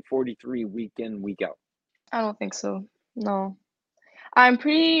scoring 43 week in, week out? I don't think so. No. I'm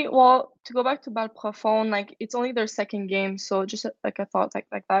pretty well to go back to Bal Profond, like it's only their second game, so just like a thought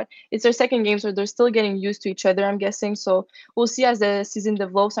like that. It's their second game, so they're still getting used to each other, I'm guessing. So we'll see as the season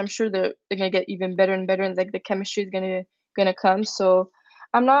develops. I'm sure they're gonna get even better and better, and like the chemistry is gonna come. So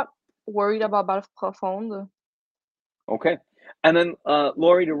I'm not worried about Bal Profond. Okay. And then,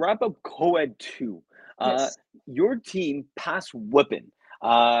 Lori, to wrap up co-ed 2, uh, Yes. your team pass whipping.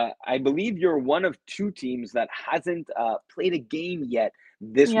 I believe you're one of 2 teams that hasn't played a game yet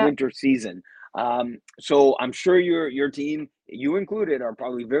this Yeah. winter season. So I'm sure your team, you included, are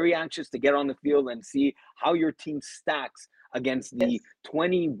probably very anxious to get on the field and see how your team stacks against Yes. the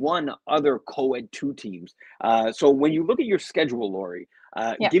 21 other co-ed 2 teams. So when you look at your schedule, Lori,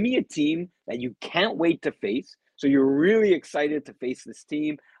 Yeah. give me a team that you can't wait to face. So you're really excited to face this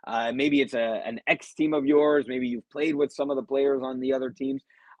team. Maybe it's an ex team of yours. Maybe you've played with some of the players on the other teams.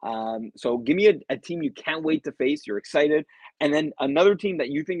 So give me a team you can't wait to face. You're excited. And then another team that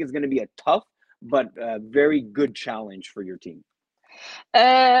you think is going to be a tough but very good challenge for your team.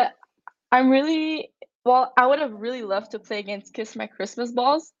 I'm really well. I would have really loved to play against Kiss My Christmas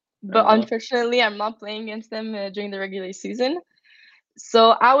Balls, but unfortunately, I'm not playing against them during the regular season.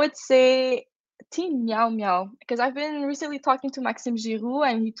 So I would say Team Meow Meow because I've been recently talking to Maxime Giroux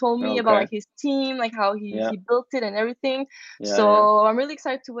and he told me about Okay. like his team, like how he built it and everything. Yeah, yeah. So I'm really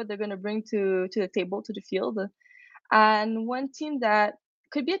excited to what they're gonna bring to the table, to the field. And one team that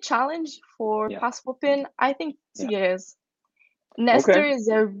could be a challenge for Yeah. pass whooping, I think Yeah. Tigres. Okay. Nestor is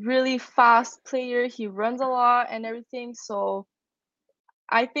a really fast player. He runs a lot and everything. So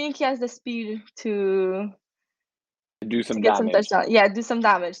I think he has the speed to Do some get some damage. touchdown. Yeah, do some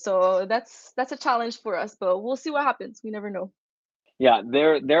damage. So that's a challenge for us, but we'll see what happens. We never know. Yeah,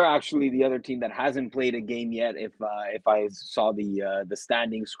 they're actually the other team that hasn't played a game yet. If I saw the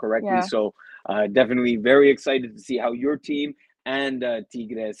standings correctly, Yeah. so definitely very excited to see how your team and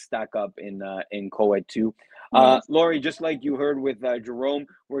Tigres stack up in Co-ed 2. Yes. Laurie, just like you heard with Jerome,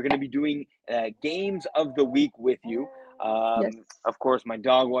 we're going to be doing games of the week with you. Yes. Of course, my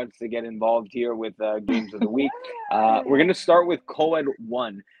dog wants to get involved here with games of the week. We're going to start with Co-ed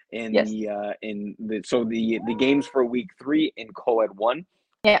 1 Yes. the games for week 3 in Co-ed 1.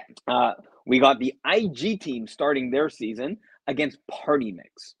 Yeah. We got the IG team starting their season against Party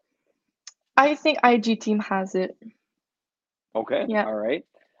Mix. I think IG team has it. Okay. Yeah. All right.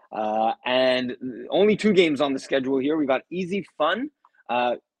 And only 2 games on the schedule here. We got Easy Fun.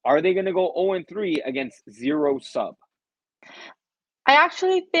 Are they going to go 0-3 against Zero Sub? I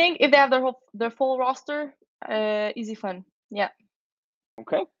actually think if they have their full roster, Easy Fun. Yeah.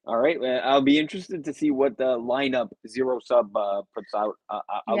 Okay. All right. I'll be interested to see what the lineup Zero Sub puts out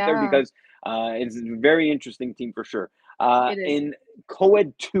there because it's a very interesting team for sure. It is. In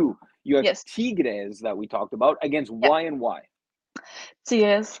Co-ed 2, you have Yes. Tigres that we talked about against Yeah. Y and Y.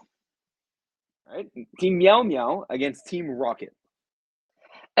 Tigres. Right. Team Meow Meow against Team Rocket.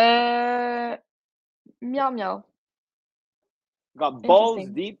 Meow Meow. Got Balls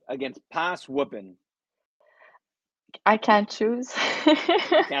Deep against Pass Whoopin'. I can't choose.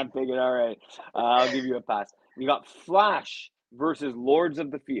 Can't pick it. All right. I'll give you a pass. We got Flash versus Lords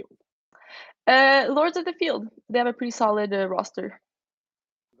of the Field. Lords of the Field. They have a pretty solid roster.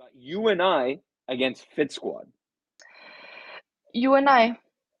 We got You and I against Fit Squad. You and I.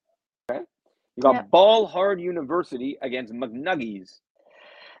 Okay. You got Ball Hard University against McNuggies.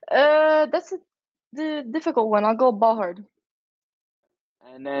 That's the difficult one. I'll go Ball Hard.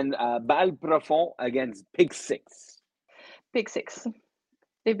 And then Bal Profond against Pig Six. Pig Six.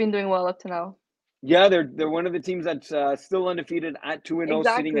 They've been doing well up to now. Yeah, they're one of the teams that's still undefeated at 2-0,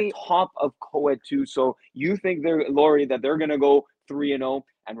 sitting atop of Co-ed 2. So you think Laurie, that they're going to go 3-0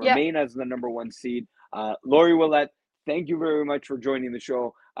 and remain as the number 1 seed. Laurie Willette, thank you very much for joining the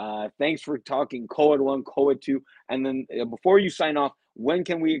show. Thanks for talking Co-ed 1, Co-ed 2. And then before you sign off, when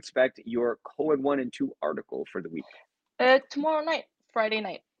can we expect your Co-ed 1 and 2 article for the week? Tomorrow night, Friday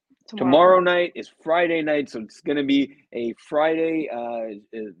night. Tomorrow night is Friday night, so it's going to be a Friday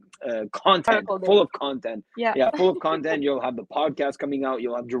content, full of content. Yeah, full of content. You'll have the podcast coming out.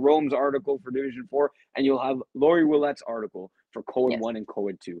 You'll have Jerome's article for Division 4, and you'll have Laurie Willette's article for Co-ed 1 and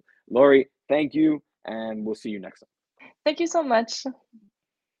Co-ed 2. Laurie, thank you, and we'll see you next time. Thank you so much.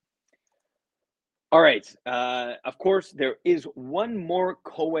 All right. Of course, there is one more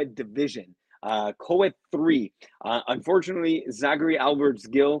Co-ed division. Co-ed 3. Unfortunately, Zachary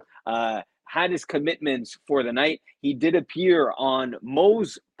Alberts-Gill had his commitments for the night. He did appear on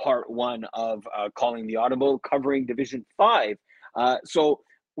Mo's part 1 of Calling the Audible, covering Division 5. So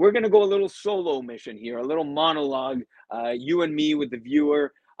we're going to go a little solo mission here, a little monologue, you and me with the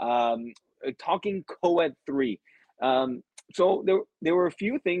viewer, talking Co-ed 3. So there were a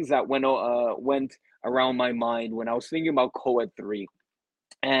few things that went around my mind when I was thinking about Co-ed 3.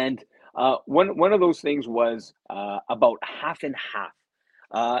 And one of those things was about half and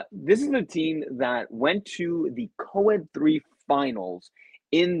half. This is a team that went to the Co-ed 3 finals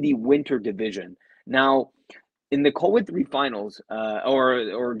in the winter division. Now, in the Co-ed 3 finals,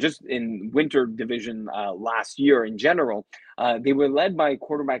 or just in winter division last year in general, they were led by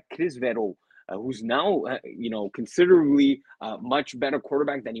quarterback Chris Vero, who's now, considerably much better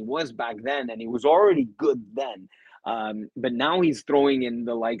quarterback than he was back then, and he was already good then. But now he's throwing in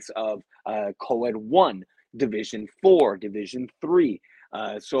the likes of Co-ed 1, Division 4, Division 3.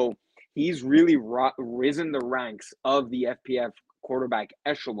 So he's really risen the ranks of the FPF quarterback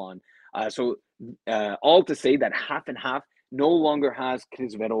echelon. So all to say that half and half no longer has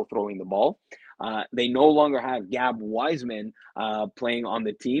Chris Vero throwing the ball. They no longer have Gab Wiseman playing on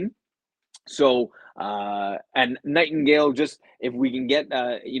the team. So, and Nightingale, just if we can get,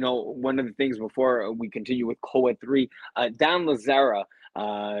 one of the things before we continue with Co-Ed 3, Dan Lazara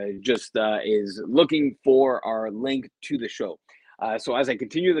just is looking for our link to the show. So as I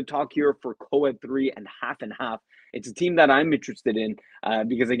continue the talk here for Co-Ed 3 and half, it's a team that I'm interested in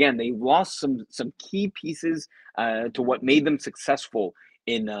because, again, they lost some key pieces to what made them successful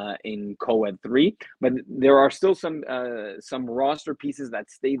in Co-Ed 3, but there are still some roster pieces that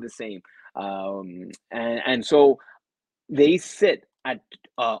stay the same. And so they sit at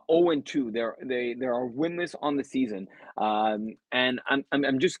 0-2. They are winless on the season. And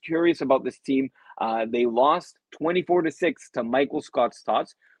I'm just curious about this team. They lost 24-6 to Michael Scott's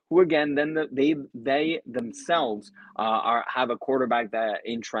Tots, who again they themselves have a quarterback that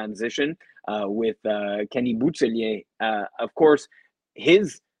in transition with Kenny Boutselier. Of course,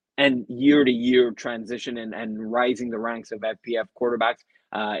 his and year-to-year transition and rising the ranks of FPF quarterbacks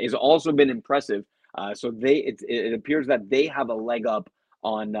has also been impressive. So it appears that they have a leg up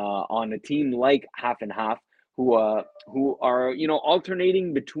on a team like half and half who are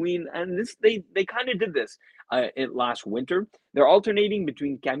alternating between, and this they kind of did this last winter. They're alternating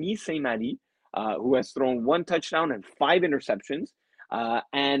between Camille Saint-Marie, who has thrown 1 touchdown and 5 interceptions,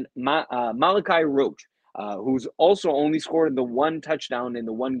 and Malachi Roach, who's also only scored the 1 touchdown in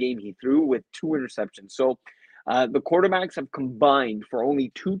the 1 game he threw with 2 interceptions. So the quarterbacks have combined for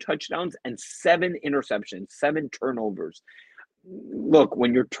only 2 touchdowns and 7 interceptions, 7 turnovers. Look,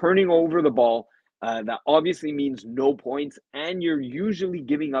 when you're turning over the ball, that obviously means no points, and you're usually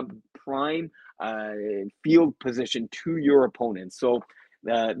giving up prime field position to your opponents. So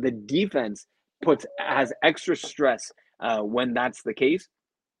the defense has extra stress when that's the case.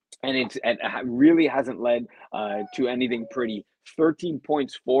 And it really hasn't led to anything pretty. 13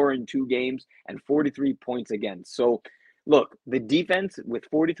 points, 4 in 2 games, and 43 points against. So, look, the defense with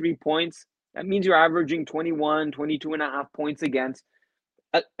 43 points, that means you're averaging 21, 22 and a half points against.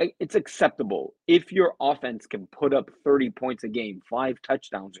 It's acceptable if your offense can put up 30 points a game, 5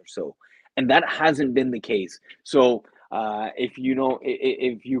 touchdowns or so. And that hasn't been the case. So, if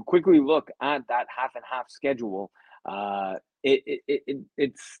you quickly look at that half and half schedule,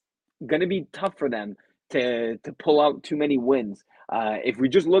 it's going to be tough for them to pull out too many wins. If we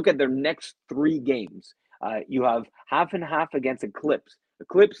just look at their next 3 games, you have half and half against Eclipse.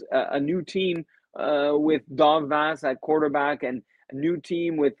 Eclipse, a new team with Dov Vass at quarterback, and a new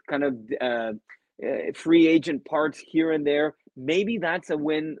team with kind of free agent parts here and there. Maybe that's a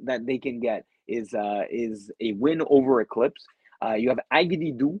win that they can get, is a win over Eclipse. You have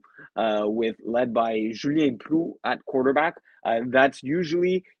Agdidou led by Julien Prou at quarterback. That's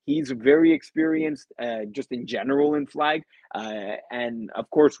usually, he's very experienced just in general in flag. And of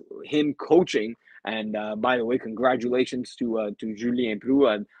course, him coaching. And by the way, congratulations to Julien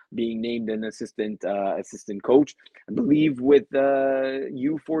Prou being named an assistant coach. I believe with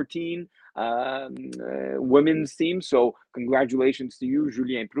U14 women's team. So congratulations to you,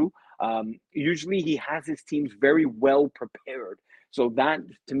 Julien Prou. Usually he has his teams very well prepared. So that,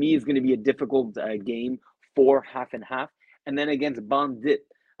 to me, is going to be a difficult game for half and half. And then against Bandit,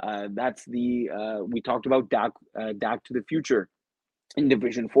 that's we talked about Dak to the future in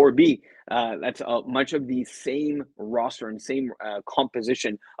Division 4B. That's much of the same roster and same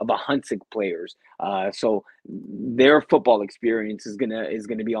composition of Huntsic players. So their football experience is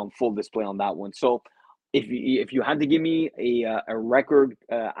gonna be on full display on that one. So if you had to give me a record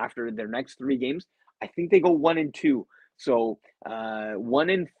after their next 3 games, I think they go 1-2. So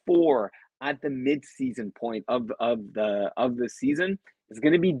 1-4 at the mid-season point of the season. It's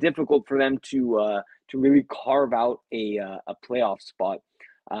going to be difficult for them to really carve out a playoff spot.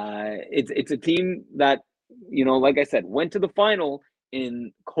 It's a team that, like I said, went to the final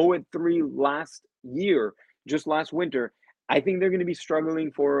in Co-Ed 3 last winter. I think they're going to be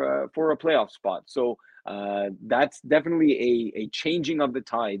struggling for a playoff spot. So that's definitely a changing of the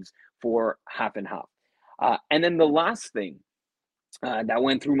tides for half and half. And then the last thing that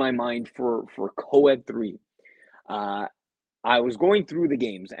went through my mind for Co-Ed 3, I was going through the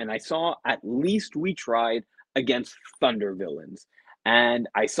games and I saw At Least We Tried against Thunder Villains. And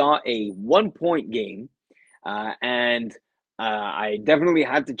I saw a 1-point game. And I definitely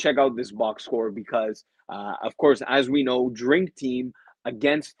had to check out this box score because, of course, as we know, Drink Team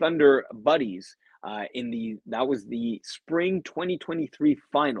against Thunder Buddies that was the spring 2023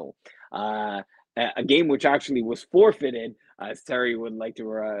 final. A game which actually was forfeited, as Terry would like to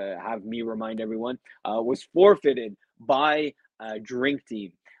have me remind everyone, was forfeited by Drink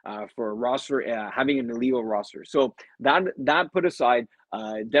Team. for a roster, having an illegal roster. So that put aside,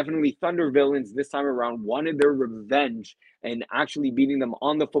 definitely Thunder Villains this time around wanted their revenge and actually beating them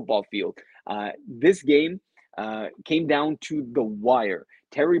on the football field. This game came down to the wire.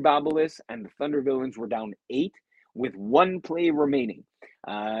 Terry Babelis and the Thunder Villains were down 8 with 1 play remaining.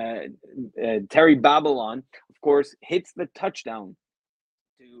 Terry Babylon, of course, hits the touchdown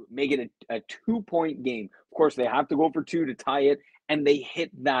to make it a 2-point game. Of course, they have to go for 2 to tie it, and they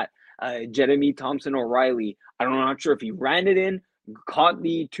hit that. Jeremy Thompson O'Reilly, I'm not sure if he ran it in, caught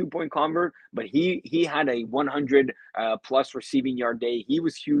the 2-point convert, but he had a 100 plus receiving yard day. He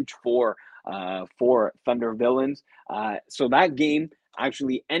was huge for Thunder Villains. So that game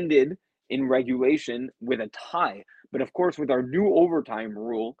actually ended in regulation with a tie. But of course, with our new overtime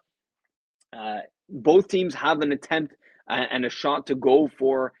rule, both teams have an attempt and a shot to go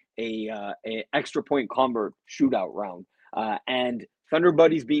for a extra point convert shootout round. And Thunder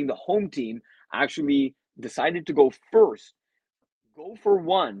Buddies, being the home team, actually decided to go first, go for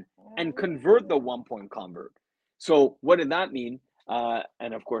 1, and convert the 1-point convert. So what did that mean?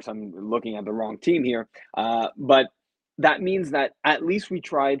 And of course, I'm looking at the wrong team here. But that means that at least we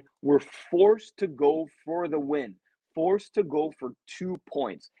tried. We're forced to go for the win, forced to go for 2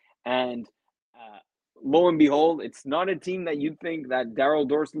 points. And lo and behold, it's not a team that you'd think that Daryl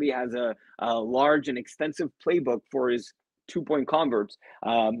Dorsley has a large and extensive playbook for his 2-point converts.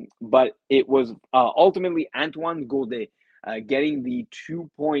 But it was ultimately Antoine Gaudet getting the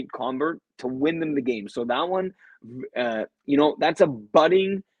 2-point convert to win them the game. So that one, that's a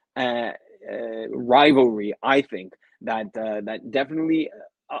budding rivalry, I think, that definitely,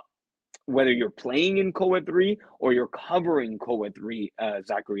 whether you're playing in COA 3 or you're covering COA 3,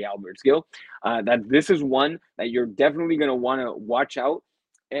 Zachary Alberts Gill, that this is one that you're definitely going to want to watch out.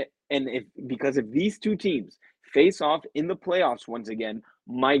 And because if these two teams face off in the playoffs once again,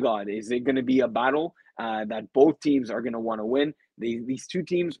 my God, is it going to be a battle that both teams are going to want to win? These two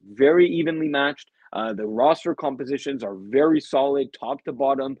teams very evenly matched. The roster compositions are very solid, top to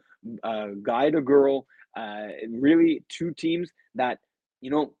bottom, guy to girl. Really, two teams that,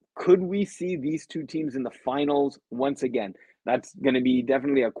 could we see these two teams in the finals once again? That's going to be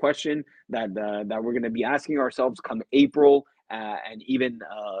definitely a question that we're going to be asking ourselves come April, and even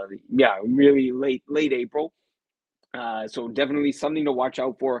really late April. So definitely something to watch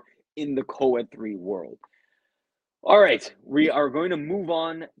out for in the COA 3 world. All right, we are going to move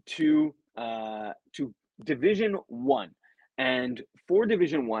on to Division 1. And for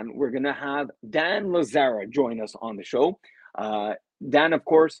Division 1, we're going to have Dan Lazara join us on the show. Dan, of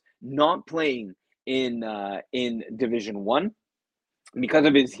course, not playing in Division 1 because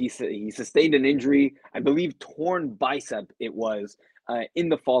of he sustained an injury, I believe torn bicep it was, in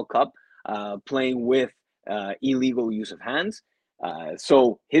the Fall Cup, playing with illegal use of hands.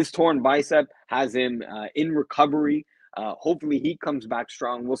 So his torn bicep has him in recovery. Hopefully he comes back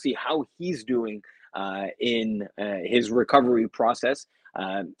strong. We'll see how he's doing in his recovery process.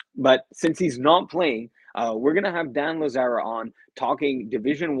 But since he's not playing, we're going to have Dan Lazara on talking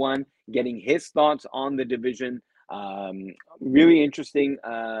Division 1, getting his thoughts on the division. Really interesting,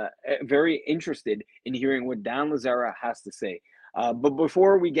 very interested in hearing what Dan Lazara has to say. But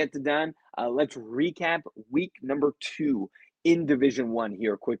before we get to Dan, let's recap week number 2 in Division 1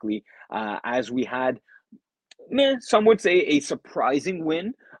 here quickly, as we had, some would say, a surprising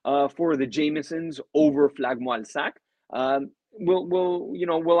win for the Jamesons over Flagmoil-Sac.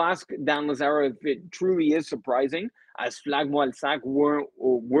 We'll ask Dan Lazara if it truly is surprising, as Flagmoil-Sac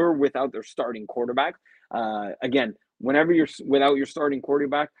were without their starting quarterback. Again, whenever you're without your starting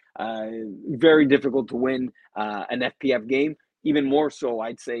quarterback, very difficult to win an FPF game. Even more so,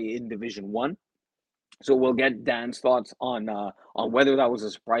 I'd say, in Division 1. So we'll get Dan's thoughts on whether that was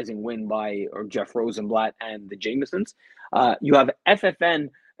a surprising win by Jeff Rosenblatt and the Jamesons. You have FFN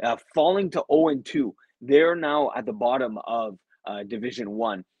falling to 0-2. They're now at the bottom of Division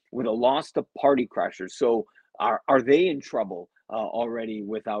 1 with a loss to Party Crashers. So are they in trouble already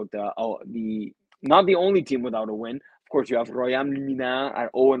without not the only team without a win? Of course, you have Royal Lumina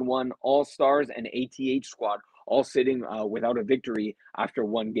at 0-1, All Stars and ATH Squad all sitting without a victory after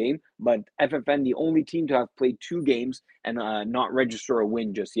one game. But FFN, the only team to have played 2 games and not register a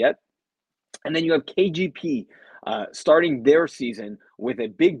win just yet. And then you have KGP starting their season with a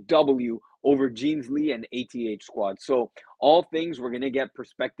big W over Jeans Lee and ATH Squad. So all things we're going to get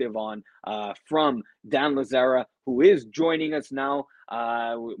perspective on from Dan Lazara, who is joining us now.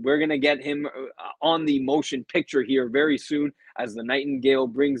 We're going to get him on the motion picture here very soon as the Nightingale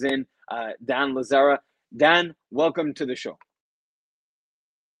brings in Dan Lazara. Dan, welcome to the show.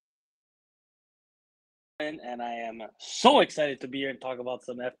 And I am so excited to be here and talk about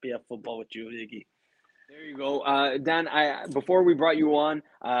some FPF football with you, Iggy. There you go, Dan. Before we brought you on,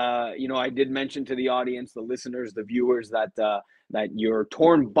 I did mention to the audience, the listeners, the viewers, that your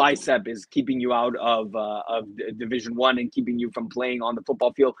torn bicep is keeping you out of Division One and keeping you from playing on the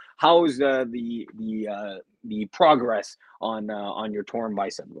football field. How is the progress on your torn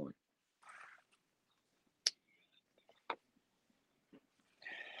bicep going?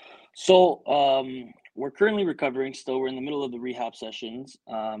 So we're currently recovering still. We're in the middle of the rehab sessions.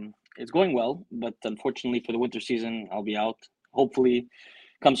 It's going well, but unfortunately for the winter season, I'll be out. Hopefully,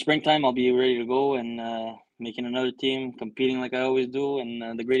 come springtime, I'll be ready to go and making another team, competing like I always do in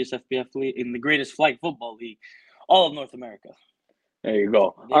the greatest FPF league, in the greatest flag football league, all of North America. There you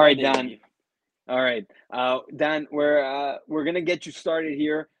go. All right, Dan. All right, Dan. We're gonna get you started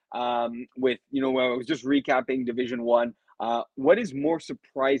here with I was just recapping Division One. What is more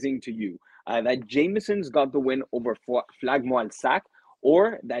surprising to you, that Jameson's got the win over Flagmoal Sac,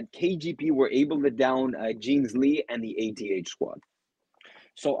 or that KGP were able to down Jeans Lee and the ATH squad?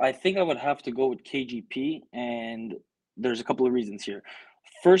 So I think I would have to go with KGP, and there's a couple of reasons here.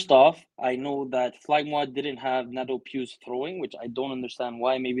 First off, I know that Flagmois didn't have Nadeau Pugh's throwing, which I don't understand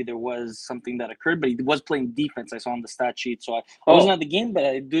why. Maybe there was something that occurred, but he was playing defense. I saw on the stat sheet, so I wasn't at the game, but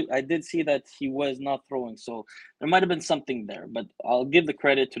I did see that he was not throwing. So there might have been something there, but I'll give the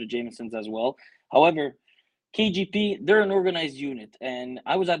credit to the Jamesons as well. However, KGP, they're an organized unit, and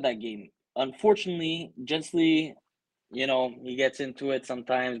I was at that game. Unfortunately, Jensley, he gets into it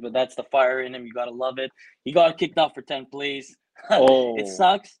sometimes, but that's the fire in him. You got to love it. He got kicked off for 10 plays. It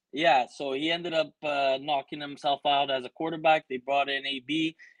sucks. Yeah, so he ended up knocking himself out as a quarterback. They brought in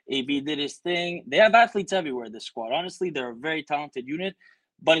AB. AB did his thing. They have athletes everywhere, this squad. Honestly, they're a very talented unit,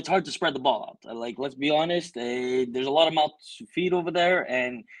 but it's hard to spread the ball out. Let's be honest. There's a lot of mouths to feed over there,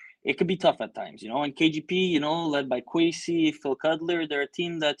 and it could be tough at times, And KGP, led by Quasi, Phil Cudler, they're a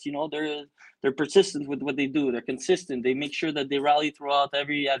team that, they're persistent with what they do. They're consistent. They make sure that they rally throughout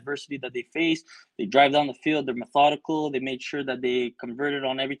every adversity that they face. They drive down the field. They're methodical. They made sure that they converted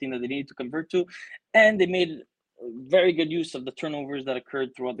on everything that they needed to convert to. And they made very good use of the turnovers that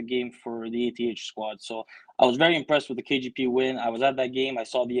occurred throughout the game for the ATH squad. So I was very impressed with the KGP win. I was at that game. I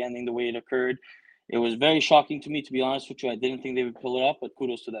saw the ending the way it occurred. It was very shocking to me, to be honest with you. I didn't think they would pull it off, but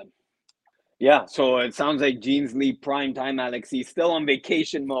kudos to them. Yeah, so it sounds like Jeans Lee prime time, Alex. He's still on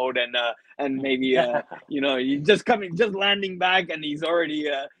vacation mode, and maybe he's just landing back, and he's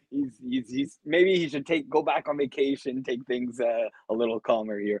already he's maybe he should go back on vacation, take things a little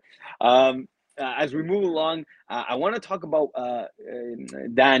calmer here. As we move along, I want to talk about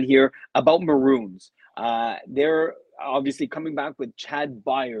Dan here about Maroons. They're obviously coming back with Chad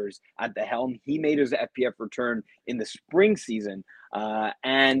Byers at the helm. He made his FPF return in the spring season,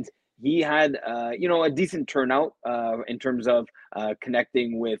 and he had a decent turnout in terms of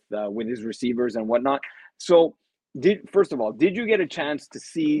connecting with his receivers and whatnot. So first of all, did you get a chance to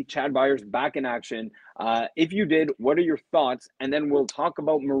see Chad Byers back in action? If you did, what are your thoughts? And then we'll talk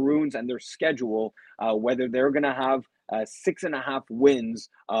about Maroons and their schedule, whether they're going to have 6.5 wins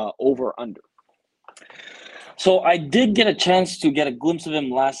over under. So I did get a chance to get a glimpse of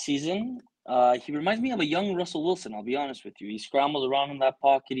him last season. He reminds me of a young Russell Wilson, I'll be honest with you. He scrambles around in that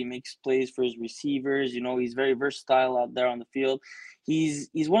pocket. He makes plays for his receivers. He's very versatile out there on the field. He's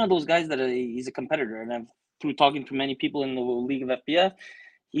one of those guys that he's a competitor. And through talking to many people in the league of FPF,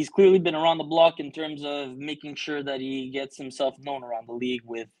 he's clearly been around the block in terms of making sure that he gets himself known around the league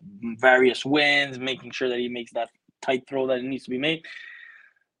with various wins, making sure that he makes that tight throw that needs to be made.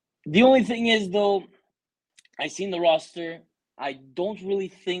 The only thing is, though, I've seen the roster. I don't really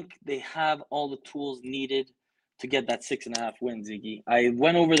think they have all the tools needed to get that 6.5 wins, Ziggy. I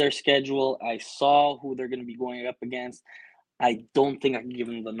went over their schedule. I saw who they're going to be going up against. I don't think I can give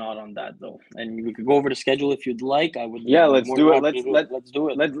them the nod on that, though. And we could go over the schedule if you'd like. I would. Yeah, let's do it. Let's do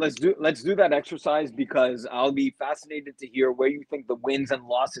it. Let's do that exercise, because I'll be fascinated to hear where you think the wins and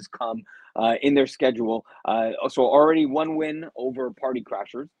losses come in their schedule. So already one win over Party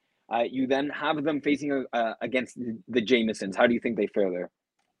Crashers. You then have them facing against the Jamesons. How do you think they fare there?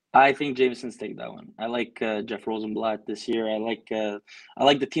 I think Jameson's take that one. I like Jeff Rosenblatt this year. I like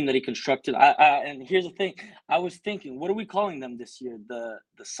the team that he constructed. And here's the thing. I was thinking, what are we calling them this year? The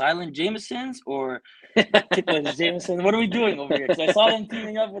Silent Jamesons or Ticklers Jameson? What are we doing over here? Because I saw them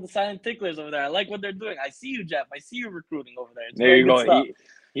teaming up with the Silent Ticklers over there. I like what they're doing. I see you, Jeff. I see you recruiting over there. It's there you go. Stuff.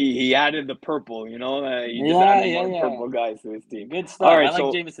 He added the purple. He just added more purple guys to his team. Good stuff. All right, I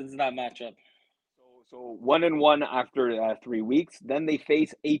like Jameson's in that matchup. So 1-1 after 3 weeks. Then they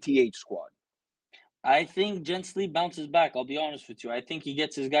face ATH squad. I think Gently bounces back. I'll be honest with you. I think he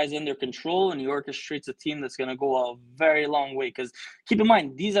gets his guys under control and he orchestrates a team that's going to go a very long way. Because keep in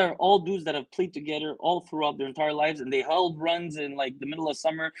mind, these are all dudes that have played together all throughout their entire lives, and they held runs in like the middle of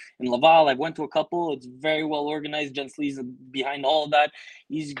summer in Laval. I went to a couple. It's very well organized. Gently's behind all of that.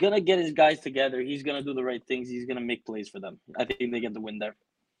 He's going to get his guys together. He's going to do the right things. He's going to make plays for them. I think they get the win there.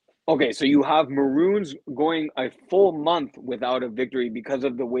 Okay, so you have Maroons going a full month without a victory because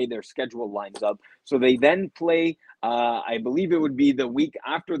of the way their schedule lines up. So they then play, I believe it would be the week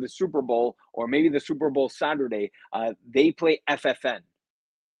after the Super Bowl, or maybe the Super Bowl Saturday. They play FFN.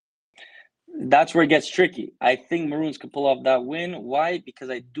 That's where it gets tricky. I think Maroons could pull off that win. Why?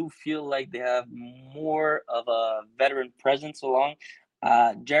 Because I do feel like they have more of a veteran presence along.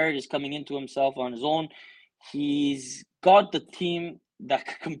 Jared is coming into himself on his own. He's got the team that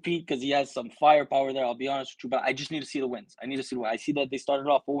could compete because he has some firepower there. I'll be honest with you, but I just need to see the wins. I need to see the wins. I see that they started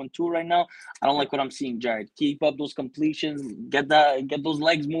off 0-2 right now. I don't like what I'm seeing, Jared. Keep up those completions. Get those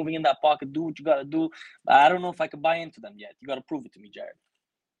legs moving in that pocket. Do what you got to do. I don't know if I can buy into them yet. You got to prove it to me, Jared.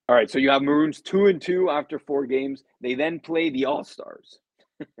 All right, so you have Maroons 2-2 after 4 games. They then play the All-Stars.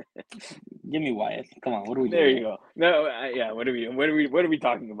 Give me Wyatt. Come on, what are we There doing? you go. No, yeah. What are we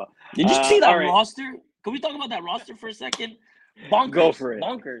talking about? Did you see that all right. roster? Can we talk about that roster for a second? Bonkers. Go for it.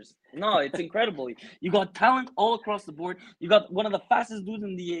 Bonkers. No, it's incredible. You got talent all across the board. You got one of the fastest dudes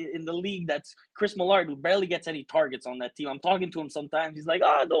in the league. That's Chris Millard, who barely gets any targets on that team. I'm talking to him sometimes. He's like,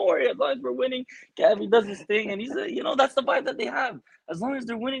 don't worry, as long as we're winning. Kev, he does his thing, and he's that's the vibe that they have. As long as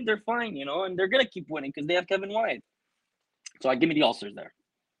they're winning, they're fine, and they're gonna keep winning because they have Kevin Wyatt. So I give me the All-Stars there.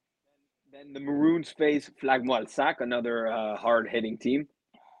 Then the Maroons face Flagmoilsac, another hard-hitting team.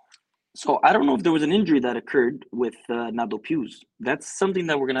 So I don't know if there was an injury that occurred with Nado Pius. That's something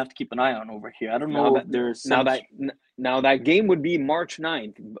that we're gonna have to keep an eye on over here. I don't know if there's now that game would be March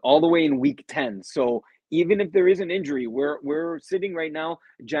 9th, all the way in week 10. So even if there is an injury, we're sitting right now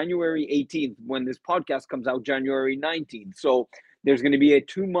January 18th when this podcast comes out January 19th. So there's going to be a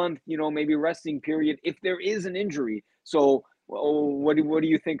 2-month, maybe resting period if there is an injury. So what do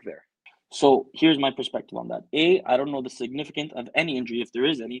you think there? So here's my perspective on that. A, I don't know the significance of any injury, if there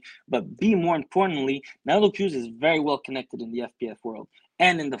is any, but B, more importantly, Nando Pius is very well connected in the FPF world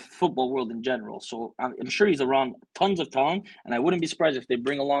and in the football world in general. So I'm sure he's around tons of talent, and I wouldn't be surprised if they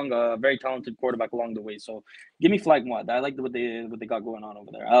bring along a very talented quarterback along the way. So give me Flagmoid. I like what they got going on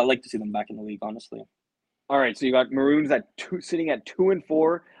over there. I like to see them back in the league, honestly. All right, so you got Maroons sitting at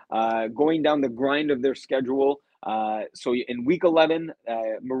 2-4, going down the grind of their schedule. So in week 11,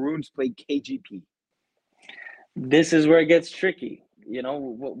 Maroons play KGP. This is where it gets tricky.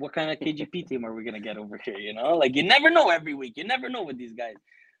 What kind of KGP team are we going to get over here? Like you never know every week. You never know with these guys.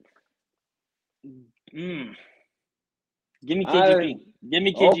 Give me KGP. Give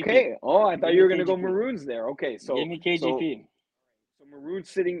me KGP. Okay. Oh, I thought you were going to go Maroons there. Okay, so give me KGP. So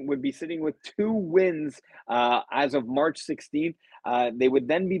Maroons would be sitting with 2 wins as of March 16th. They would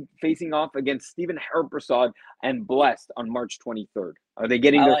then be facing off against Stephen Haraprasad and Blessed on March 23rd. Are they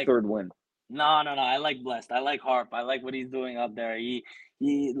getting their 3rd win? No. I like Blessed. I like Harp. I like what he's doing up there. A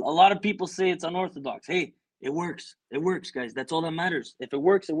lot of people say it's unorthodox. Hey, it works. It works, guys. That's all that matters. If it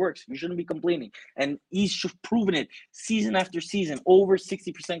works, it works. You shouldn't be complaining. And he's proven it season after season. Over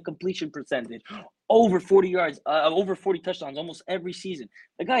 60% completion percentage. Over 40 yards. Over 40 touchdowns almost every season.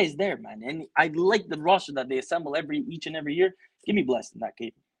 The guy is there, man. And I like the roster that they assemble each and every year. Give me Blessed in that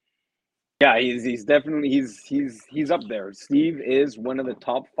case. Yeah, he's definitely he's up there. Steve is one of the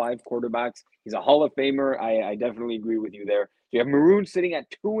top 5 quarterbacks. He's a Hall of Famer. I definitely agree with you there. You have Maroons sitting at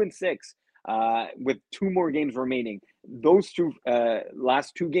 2-6 with 2 more games remaining. Those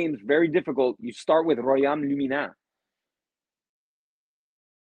last 2 games very difficult. You start with Royam Luminaire.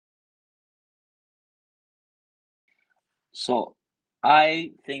 So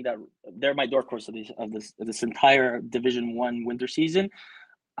I think that they're my dark horse of this entire Division 1 winter season.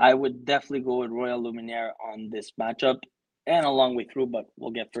 I would definitely go with Royal Luminaire on this matchup and a long way through, but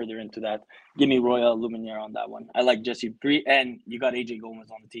we'll get further into that. Give me Royal Luminaire on that one. I like Jesse Bree, and you got AJ Gomez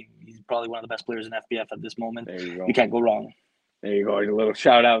on the team. He's probably one of the best players in FPF at this moment. There you go. You can't go wrong. There you go. A little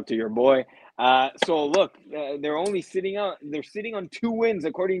shout out to your boy. So look, they're sitting on 2 wins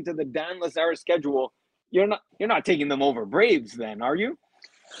according to the Dan Lazare schedule. You're not taking them over Braves then, are you?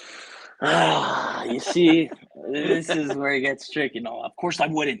 You see, this is where it gets tricky. No, of course I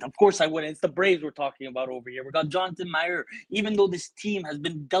wouldn't. It's the Braves we're talking about over here. We got Jonathan Meyer. Even though this team has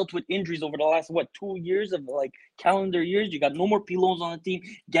been dealt with injuries over the last 2 years of calendar years, you got no more Pilots on the team.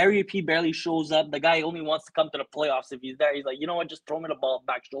 Gary P barely shows up. The guy only wants to come to the playoffs if he's there. He's like, you know what, just throw me the ball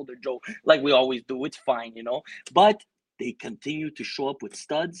back shoulder, Joe, like we always do. It's fine, But they continue to show up with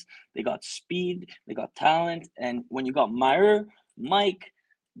studs. They got speed, they got talent, and when you got Meyer, Mike,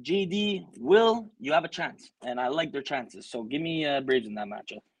 JD, Will, you have a chance, and I like their chances. So give me Braves in that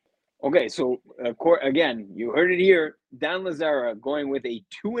matchup. Okay, so again, you heard it here. Dan Lazara going with a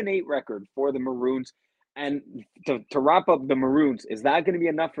 2-8 record for the Maroons, and to wrap up the Maroons, is that going to be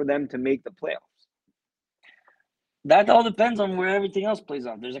enough for them to make the playoffs? That all depends on where everything else plays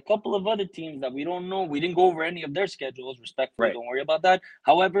out. There's a couple of other teams that we don't know. We didn't go over any of their schedules. Respectfully, Right. don't worry about that.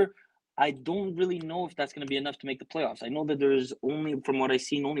 However, I don't really know if that's going to be enough to make the playoffs. I know that there's only, from what I've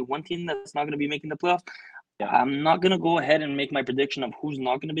seen, only one team that's not going to be making the playoffs. Yeah. I'm not going to go ahead and make my prediction of who's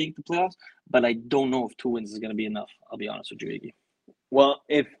not going to make the playoffs, but I don't know if 2 wins is going to be enough. I'll be honest with you, Iggy. Well,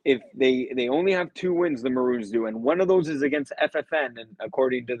 if they only have 2 wins, the Maroons do, and one of those is against FFN, and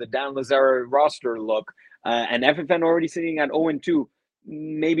according to the Dan Lazara roster look, and FFN already sitting at 0-2,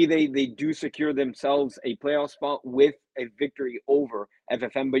 maybe they do secure themselves a playoff spot with a victory over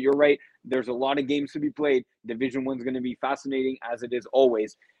FFN. But you're right, there's a lot of games to be played. Division 1's going to be fascinating, as it is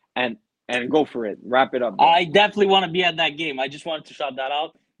always, and go for it. Wrap it up, though. I definitely want to be at that game. I just wanted to shout that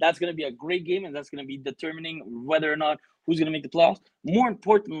out. That's going to be a great game, and that's going to be determining whether or not who's going to make the playoffs. More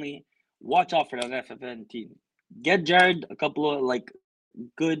importantly, watch out for that FFN team. Get Jared a couple of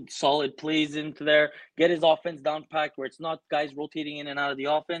good, solid plays into there. Get his offense down packed where it's not guys rotating in and out of the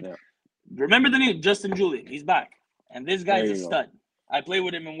offense. Yeah. Remember the name, Justin Julian. He's back, and this guy's There a you go. stud. I play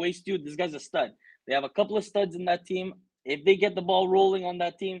with him in Waste Dude. This guy's a stud. They have a couple of studs in that team. If they get the ball rolling on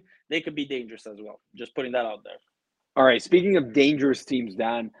that team, they could be dangerous as well. Just putting that out there. All right. Speaking of dangerous teams,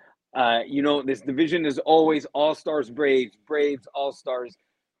 Dan, this division is always All-Stars, Braves, All-Stars.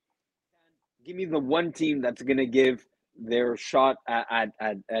 Give me the one team that's going to give their shot at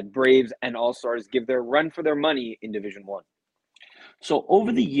Braves and All-Stars, give their run for their money in Division 1. So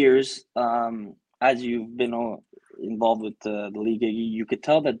over the years, as you've been involved with the league, you could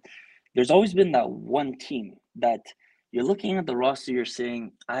tell that there's always been that one team that you're looking at the roster, you're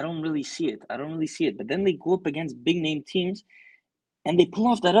saying, I don't really see it. But then they go up against big name teams and they pull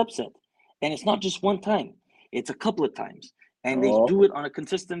off that upset. And it's not just one time, it's a couple of times. And they do it on a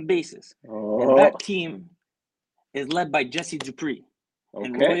consistent basis. And that team is led by Jesse Dupree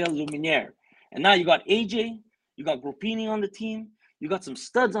and Royal Luminaire. And now you got AJ, you got Gropini on the team, you got some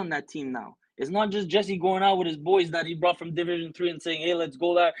studs on that team now. It's not just Jesse going out with his boys that he brought from Division 3 and saying, hey, let's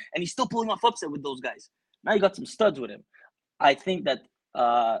go there. And he's still pulling off upset with those guys. Now you got some studs with him. I think that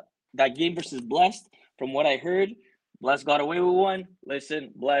that game versus Blessed, from what I heard, Blessed got away with one.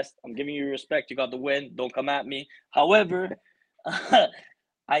 Listen, Blessed, I'm giving you respect. You got the win. Don't come at me. However,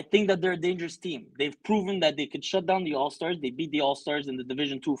 I think that they're a dangerous team. They've proven that they could shut down the All-Stars. They beat the All-Stars in the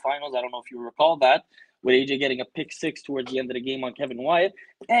Division 2 finals. I don't know if you recall that, with AJ getting a pick 6 towards the end of the game on Kevin Wyatt.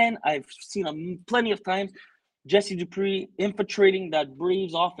 And I've seen plenty of times Jesse Dupree infiltrating that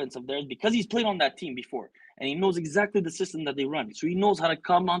Braves offense of theirs because he's played on that team before. And he knows exactly the system that they run. So he knows how to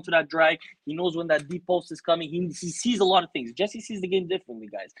come onto that drag. He knows when that deep post is coming. He sees a lot of things. Jesse sees the game differently,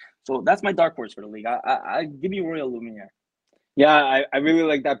 guys. So that's my dark horse for the league. I give you Royal Luminaire. Yeah, I really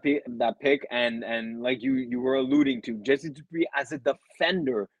like that pick, and like you were alluding to, Jesse Dupree as a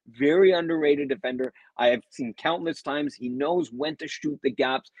defender, very underrated defender. I have seen countless times. He knows when to shoot the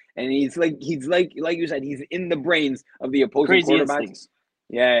gaps, and he's like you said, he's in the brains of the opposing Crazy quarterbacks. Instincts.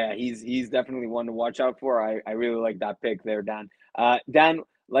 Yeah, he's definitely one to watch out for. I really like that pick there, Dan. Dan,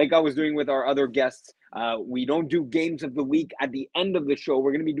 like I was doing with our other guests, we don't do games of the week at the end of the show.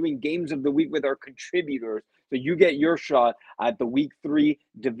 We're going to be doing games of the week with our contributors. So you get your shot at the Week 3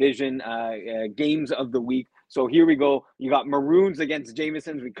 division games of the week. So here we go. You got Maroons against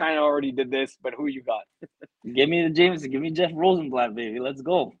Jamesons. We kind of already did this, but who you got? Give me the Jameson. Give me Jeff Rosenblatt, baby. Let's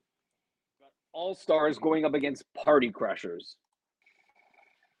go. All-Stars going up against Party Crushers.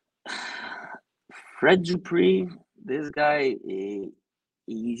 Fred Dupree, this guy,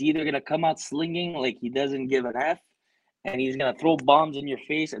 he's either going to come out slinging like he doesn't give an F, and he's going to throw bombs in your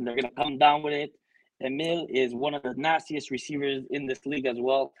face, and they're going to come down with it. Emil is one of the nastiest receivers in this league as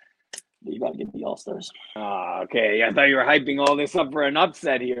well. But you got to give the All-Stars. Okay. I thought you were hyping all this up for an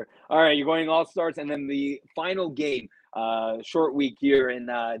upset here. All right, you're going All-Stars, and then the final game, short week here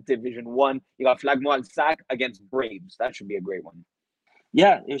in Division 1. You got Flagmoil Sac against Braves. That should be a great one.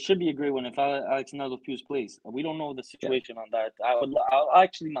 Yeah, it should be a great one if Alex Nadeau-Pius plays. We don't know the situation on that. I'll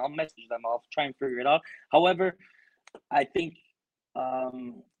message them. I'll try and figure it out. However, I think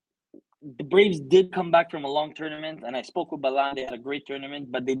the Braves did come back from a long tournament, and I spoke with Balan. They had a great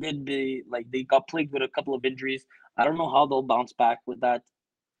tournament, but they got plagued with a couple of injuries. I don't know how they'll bounce back with that.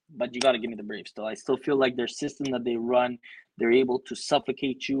 but you got to give me the Braves still. I still feel like their system that they run, they're able to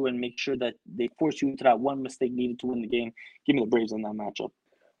suffocate you and make sure that they force you into that one mistake needed to win the game. Give me the Braves in that matchup.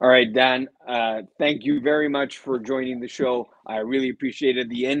 All right, Dan, thank you very much for joining the show. I really appreciated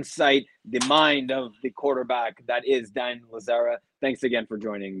the insight, the mind of the quarterback that is Dan Lazara. Thanks again for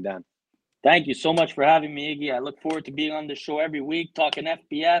joining, Dan. Thank you so much for having me, Iggy. I look forward to being on the show every week, talking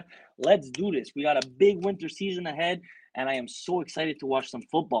FPF. Let's do this. We got a big winter season ahead, and I am so excited to watch some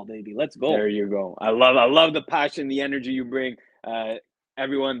football, baby. Let's go. There you go. I love the passion, the energy you bring.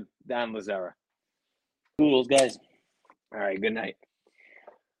 Everyone, Dan Lazara. Kudos, guys. All right, good night.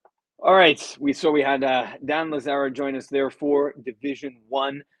 All right, we had Dan Lazara join us there for Division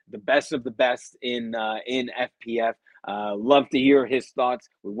 1, the best of the best in FPF. Love to hear his thoughts.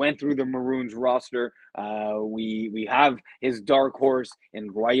 We went through the Maroons roster. We have his dark horse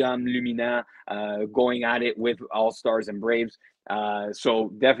in Royaume Lumina going at it with All Stars and Braves.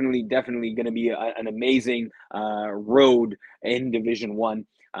 So definitely going to be an amazing road in Division 1.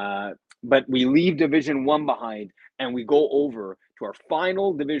 But we leave Division 1 behind and we go over to our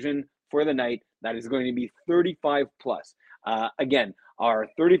final division for the night. That is going to be 35 plus. Again, our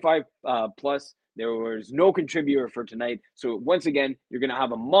 35 plus, there was no contributor for tonight. So once again, you're going to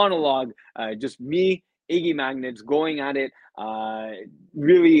have a monologue, just me, Iggy Magnets, going at it,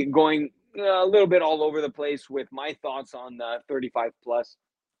 really going a little bit all over the place with my thoughts on the 35 plus.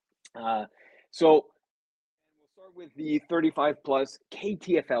 So we'll start with the 35 plus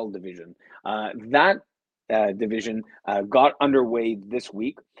KTFL division. That division got underway this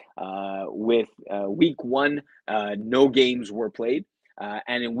week with week 1, no games were played.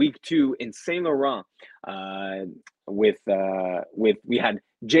 And in week 2 in Saint Laurent, we had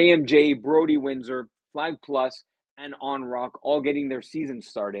JMJ, Brody Windsor, Flag Plus, and On Rock all getting their season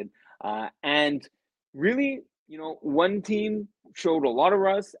started. And really, one team showed a lot of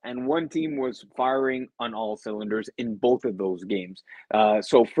rust, and one team was firing on all cylinders in both of those games.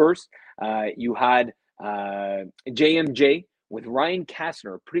 So first, you had JMJ with Ryan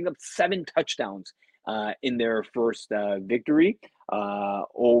Kastner putting up 7 touchdowns in their first victory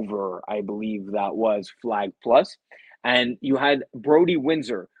over, I believe that was Flag Plus. And you had Brody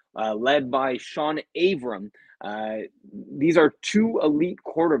Windsor led by Sean Avram. These are 2 elite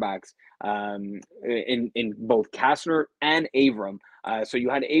quarterbacks in both Kastner and Avram. So you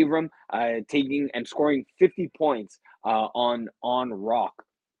had Avram taking and scoring 50 points on Rock.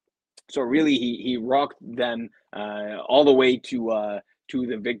 So really, he rocked them all the way to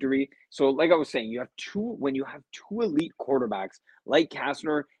the victory. So like I was saying, when you have 2 elite quarterbacks like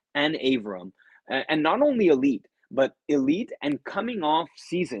Kastner and Avram, and not only elite, but elite and coming off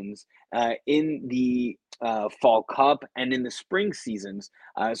seasons in the Fall Cup and in the spring seasons.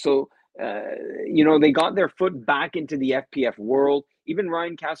 So they got their foot back into the FPF world. Even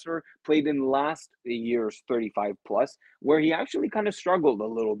Ryan Kastner played in last year's 35 plus, where he actually kind of struggled a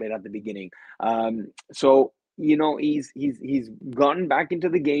little bit at the beginning. So he's gotten back into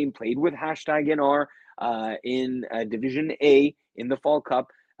the game, played with #NR in Division A in the Fall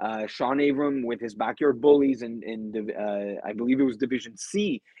Cup. Sean Avram with his backyard bullies in I believe it was Division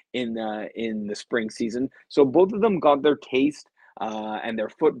C in the spring season. So both of them got their taste and their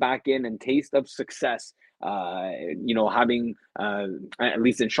foot back in and taste of success. Having at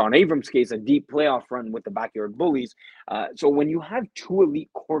least in Sean Avram's case, a deep playoff run with the backyard bullies. So when you have 2 elite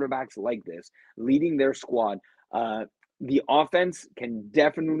quarterbacks like this leading their squad, the offense can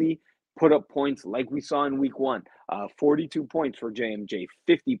definitely put up points like we saw in week 1. 42 points for JMJ,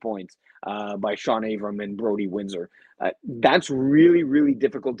 50 points by Sean Avram and Brody Windsor. That's really, really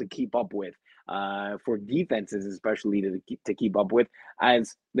difficult to keep up with. For defenses, especially to keep up with,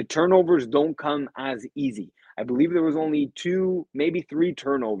 as the turnovers don't come as easy. I believe there was only 2, maybe 3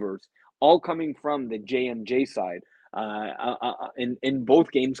 turnovers, all coming from the JMJ side in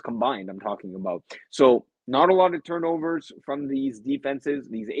both games combined. I'm talking about. So not a lot of turnovers from these defenses,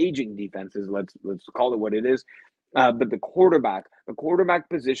 these aging defenses. Let's call it what it is. But the quarterback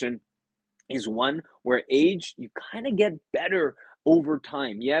position is one where age, you kind of get better over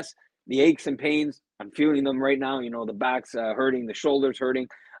time. Yes, the aches and pains, I'm feeling them right now. The back's hurting, the shoulders hurting.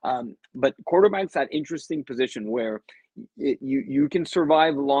 But quarterback's that interesting position where you can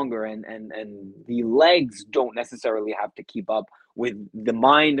survive longer, and the legs don't necessarily have to keep up with the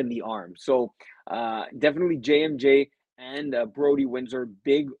mind and the arm. So definitely JMJ and Brody Windsor,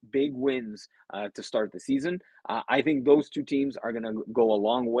 big wins to start the season. I think those 2 teams are going to go a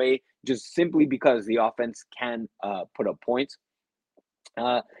long way, just simply because the offense can put up points.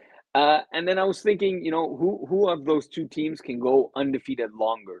 And then I was thinking, who of those 2 teams can go undefeated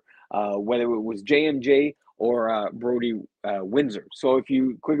longer, whether it was JMJ or Brody Windsor. So if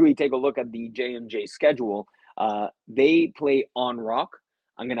you quickly take a look at the J&J schedule, they play on Rock.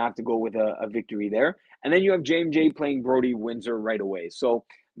 I'm going to have to go with a victory there. And then you have J&J playing Brody Windsor right away. So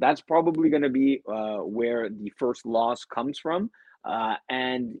that's probably going to be where the first loss comes from.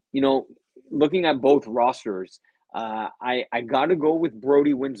 And, you know, looking at both rosters, I got to go with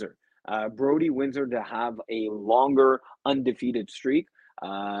Brody Windsor. Brody Windsor to have a longer undefeated streak.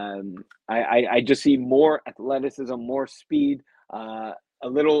 I just see more athleticism, more speed, a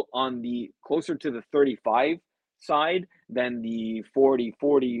little on the closer to the 35 side than the 40,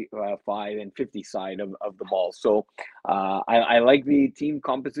 45, and 50 side of the ball. So I like the team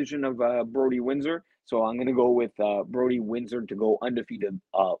composition of Brody Windsor. So I'm going to go with Brody Windsor to go undefeated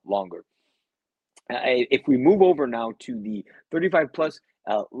longer. If we move over now to the 35 plus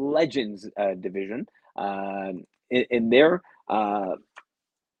Legends division, in there,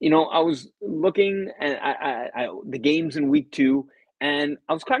 you know, I was looking at the games in week 2, and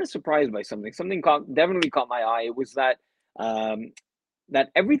I was kind of surprised by something. Something definitely caught my eye. It was that that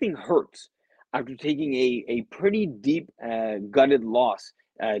everything hurts after taking a pretty deep gutted loss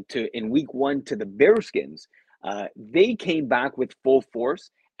to in week 1 to the Bearskins. They came back with full force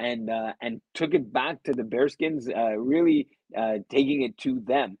and took it back to the Bearskins, really taking it to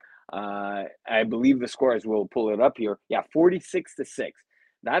them. I believe the scores will pull it up here. Yeah, 46-6.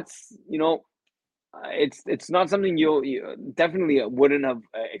 That's, you know, it's not something you definitely wouldn't have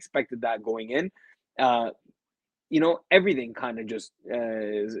expected that going in. You know, everything kind of just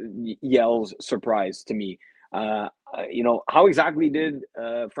yells surprise to me. You know, how exactly did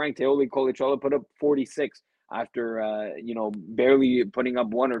Frank Teoli Colichola put up 46 after, you know, barely putting up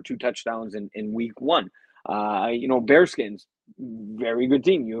 1 or 2 touchdowns in week 1? You know, Bearskins, very good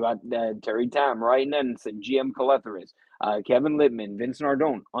team. You got Terry Tam, Ryan Edmondson, GM Caletheris, Kevin Littman, Vince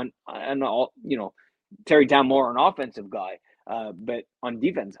Nardone and all, you know, Terry Tam more an offensive guy. But on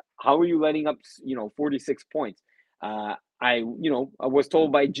defense, how are you letting up, you know, 46 points? I was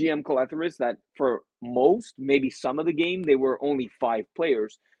told by GM Caletheris that for most, maybe some of the game, they were only 5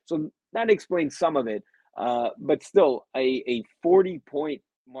 players. So that explains some of it. But still, a 40-point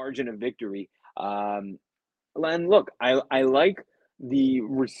margin of victory. And look, I like the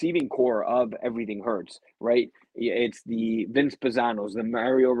receiving core of Everything Hurts, right? It's the Vince Pizzanos, the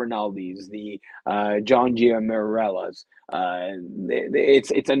Mario Rinaldis, the John Giamarellas.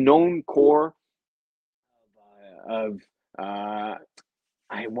 It's a known core of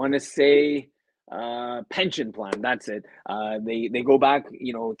I want to say pension plan. That's it. They go back,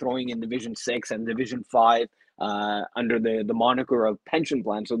 you know, throwing in Division 6 and Division 5 under the moniker of pension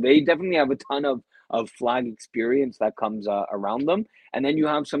plan. So they definitely have a ton of flag experience that comes around them. And then you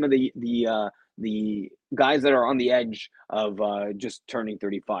have some of the guys that are on the edge of just turning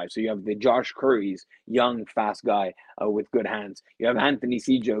 35. So you have the Josh Curry's, young, fast guy with good hands. You have Anthony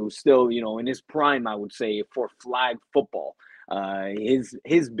Seja, who's still, you know, in his prime, I would say, for flag football.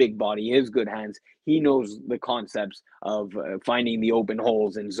 His big body, his good hands. He knows the concepts of finding the open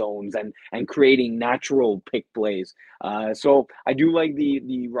holes in zones and creating natural pick plays. So I do like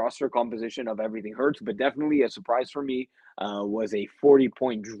the roster composition of Everything Hurts, but definitely a surprise for me was a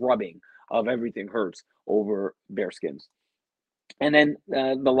 40-point drubbing of Everything Hurts over Bearskins. And then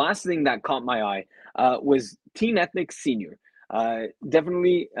the last thing that caught my eye was Teen Ethnic Senior.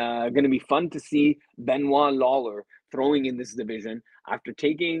 Definitely going to be fun to see Benoit Lawler throwing in this division after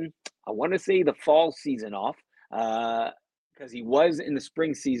taking, I want to say, the fall season off because he was in the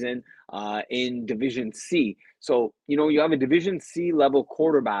spring season in Division C. So, you know, you have a Division C level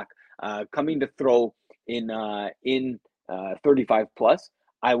quarterback coming to throw in 35 plus.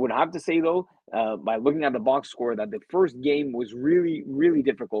 I would have to say, though, by looking at the box score, that the first game was really, really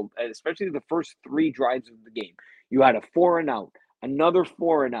difficult, especially the first 3 drives of the game. You had a 4-and-out, another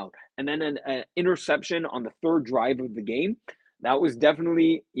 4-and-out, and then an interception on the 3rd drive of the game. That was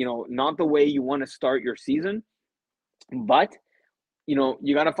definitely, you know, not the way you want to start your season. But, you know,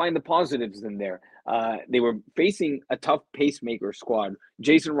 you got to find the positives in there. They were facing a tough pacemaker squad.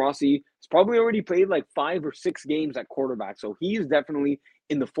 Jason Rossi has probably already played like 5 or 6 games at quarterback, so he is definitely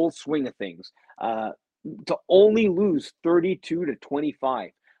in the full swing of things. To only lose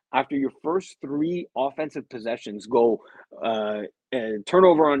 32-25 after your first 3 offensive possessions go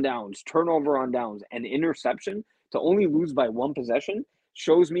turnover on downs, and interception, to only lose by 1 possession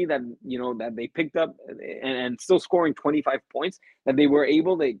shows me that, you know, that they picked up and still scoring 25 points, that they were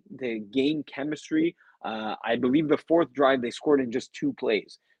able to gain chemistry. I believe the 4th drive they scored in just 2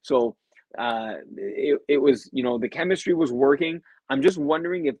 plays. So it was, you know, the chemistry was working. I'm just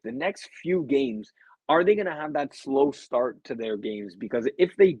wondering if the next few games, are they going to have that slow start to their games? Because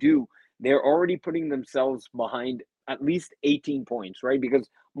if they do, they're already putting themselves behind at least 18 points, right? Because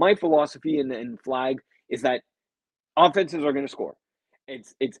my philosophy in flag is that offenses are going to score.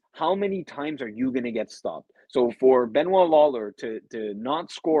 It's how many times are you going to get stopped? So for Benoit Lawler to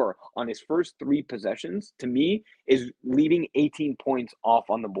not score on his first 3 possessions, to me, is leaving 18 points off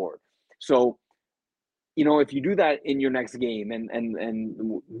on the board. So, you know, if you do that in your next game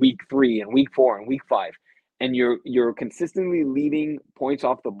and week 3 and week 4 and week 5, and you're consistently leaving points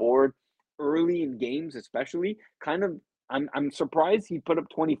off the board early in games, especially, kind of, I'm surprised he put up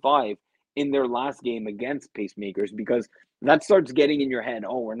 25 in their last game against Pacemakers, because that starts getting in your head.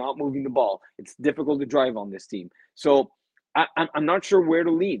 Oh, we're not moving the ball. It's difficult to drive on this team. So I'm not sure where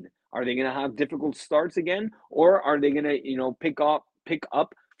to lean. Are they going to have difficult starts again, or are they going to, you know, pick up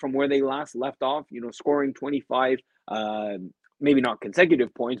from where they last left off? You know, scoring 25, maybe not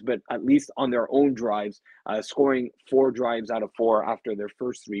consecutive points, but at least on their own drives, scoring 4 drives out of 4 after their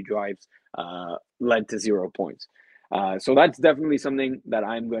first 3 drives led to 0 points. So that's definitely something that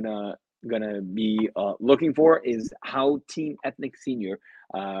I'm gonna be looking for, is how Team Ethnic Senior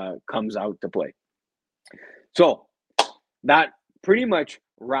comes out to play. So that pretty much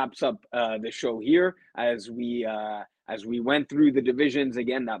wraps up the show here, as we went through the divisions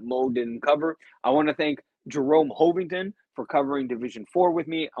again that Mo didn't cover. I want to thank Jerome Hovington for covering Division 4 with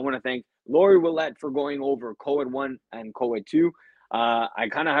me. I want to thank Laurie Willette for going over Co-Ed 1 and Co-Ed 2. I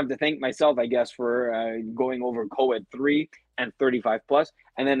kind of have to thank myself, I guess, for going over Co-Ed 3 and 35 plus.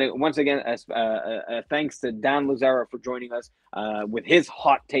 And then once again, thanks to Dan Lazara for joining us with his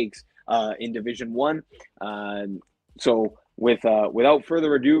hot takes in Division 1. So without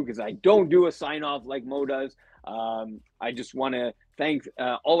further ado, because I don't do a sign off like Mo does, I just want to thank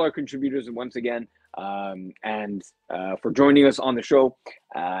all our contributors once again, and for joining us on the show.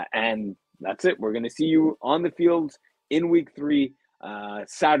 And that's it. We're going to see you on the fields in week 3,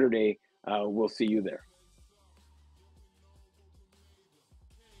 Saturday. We'll see you there.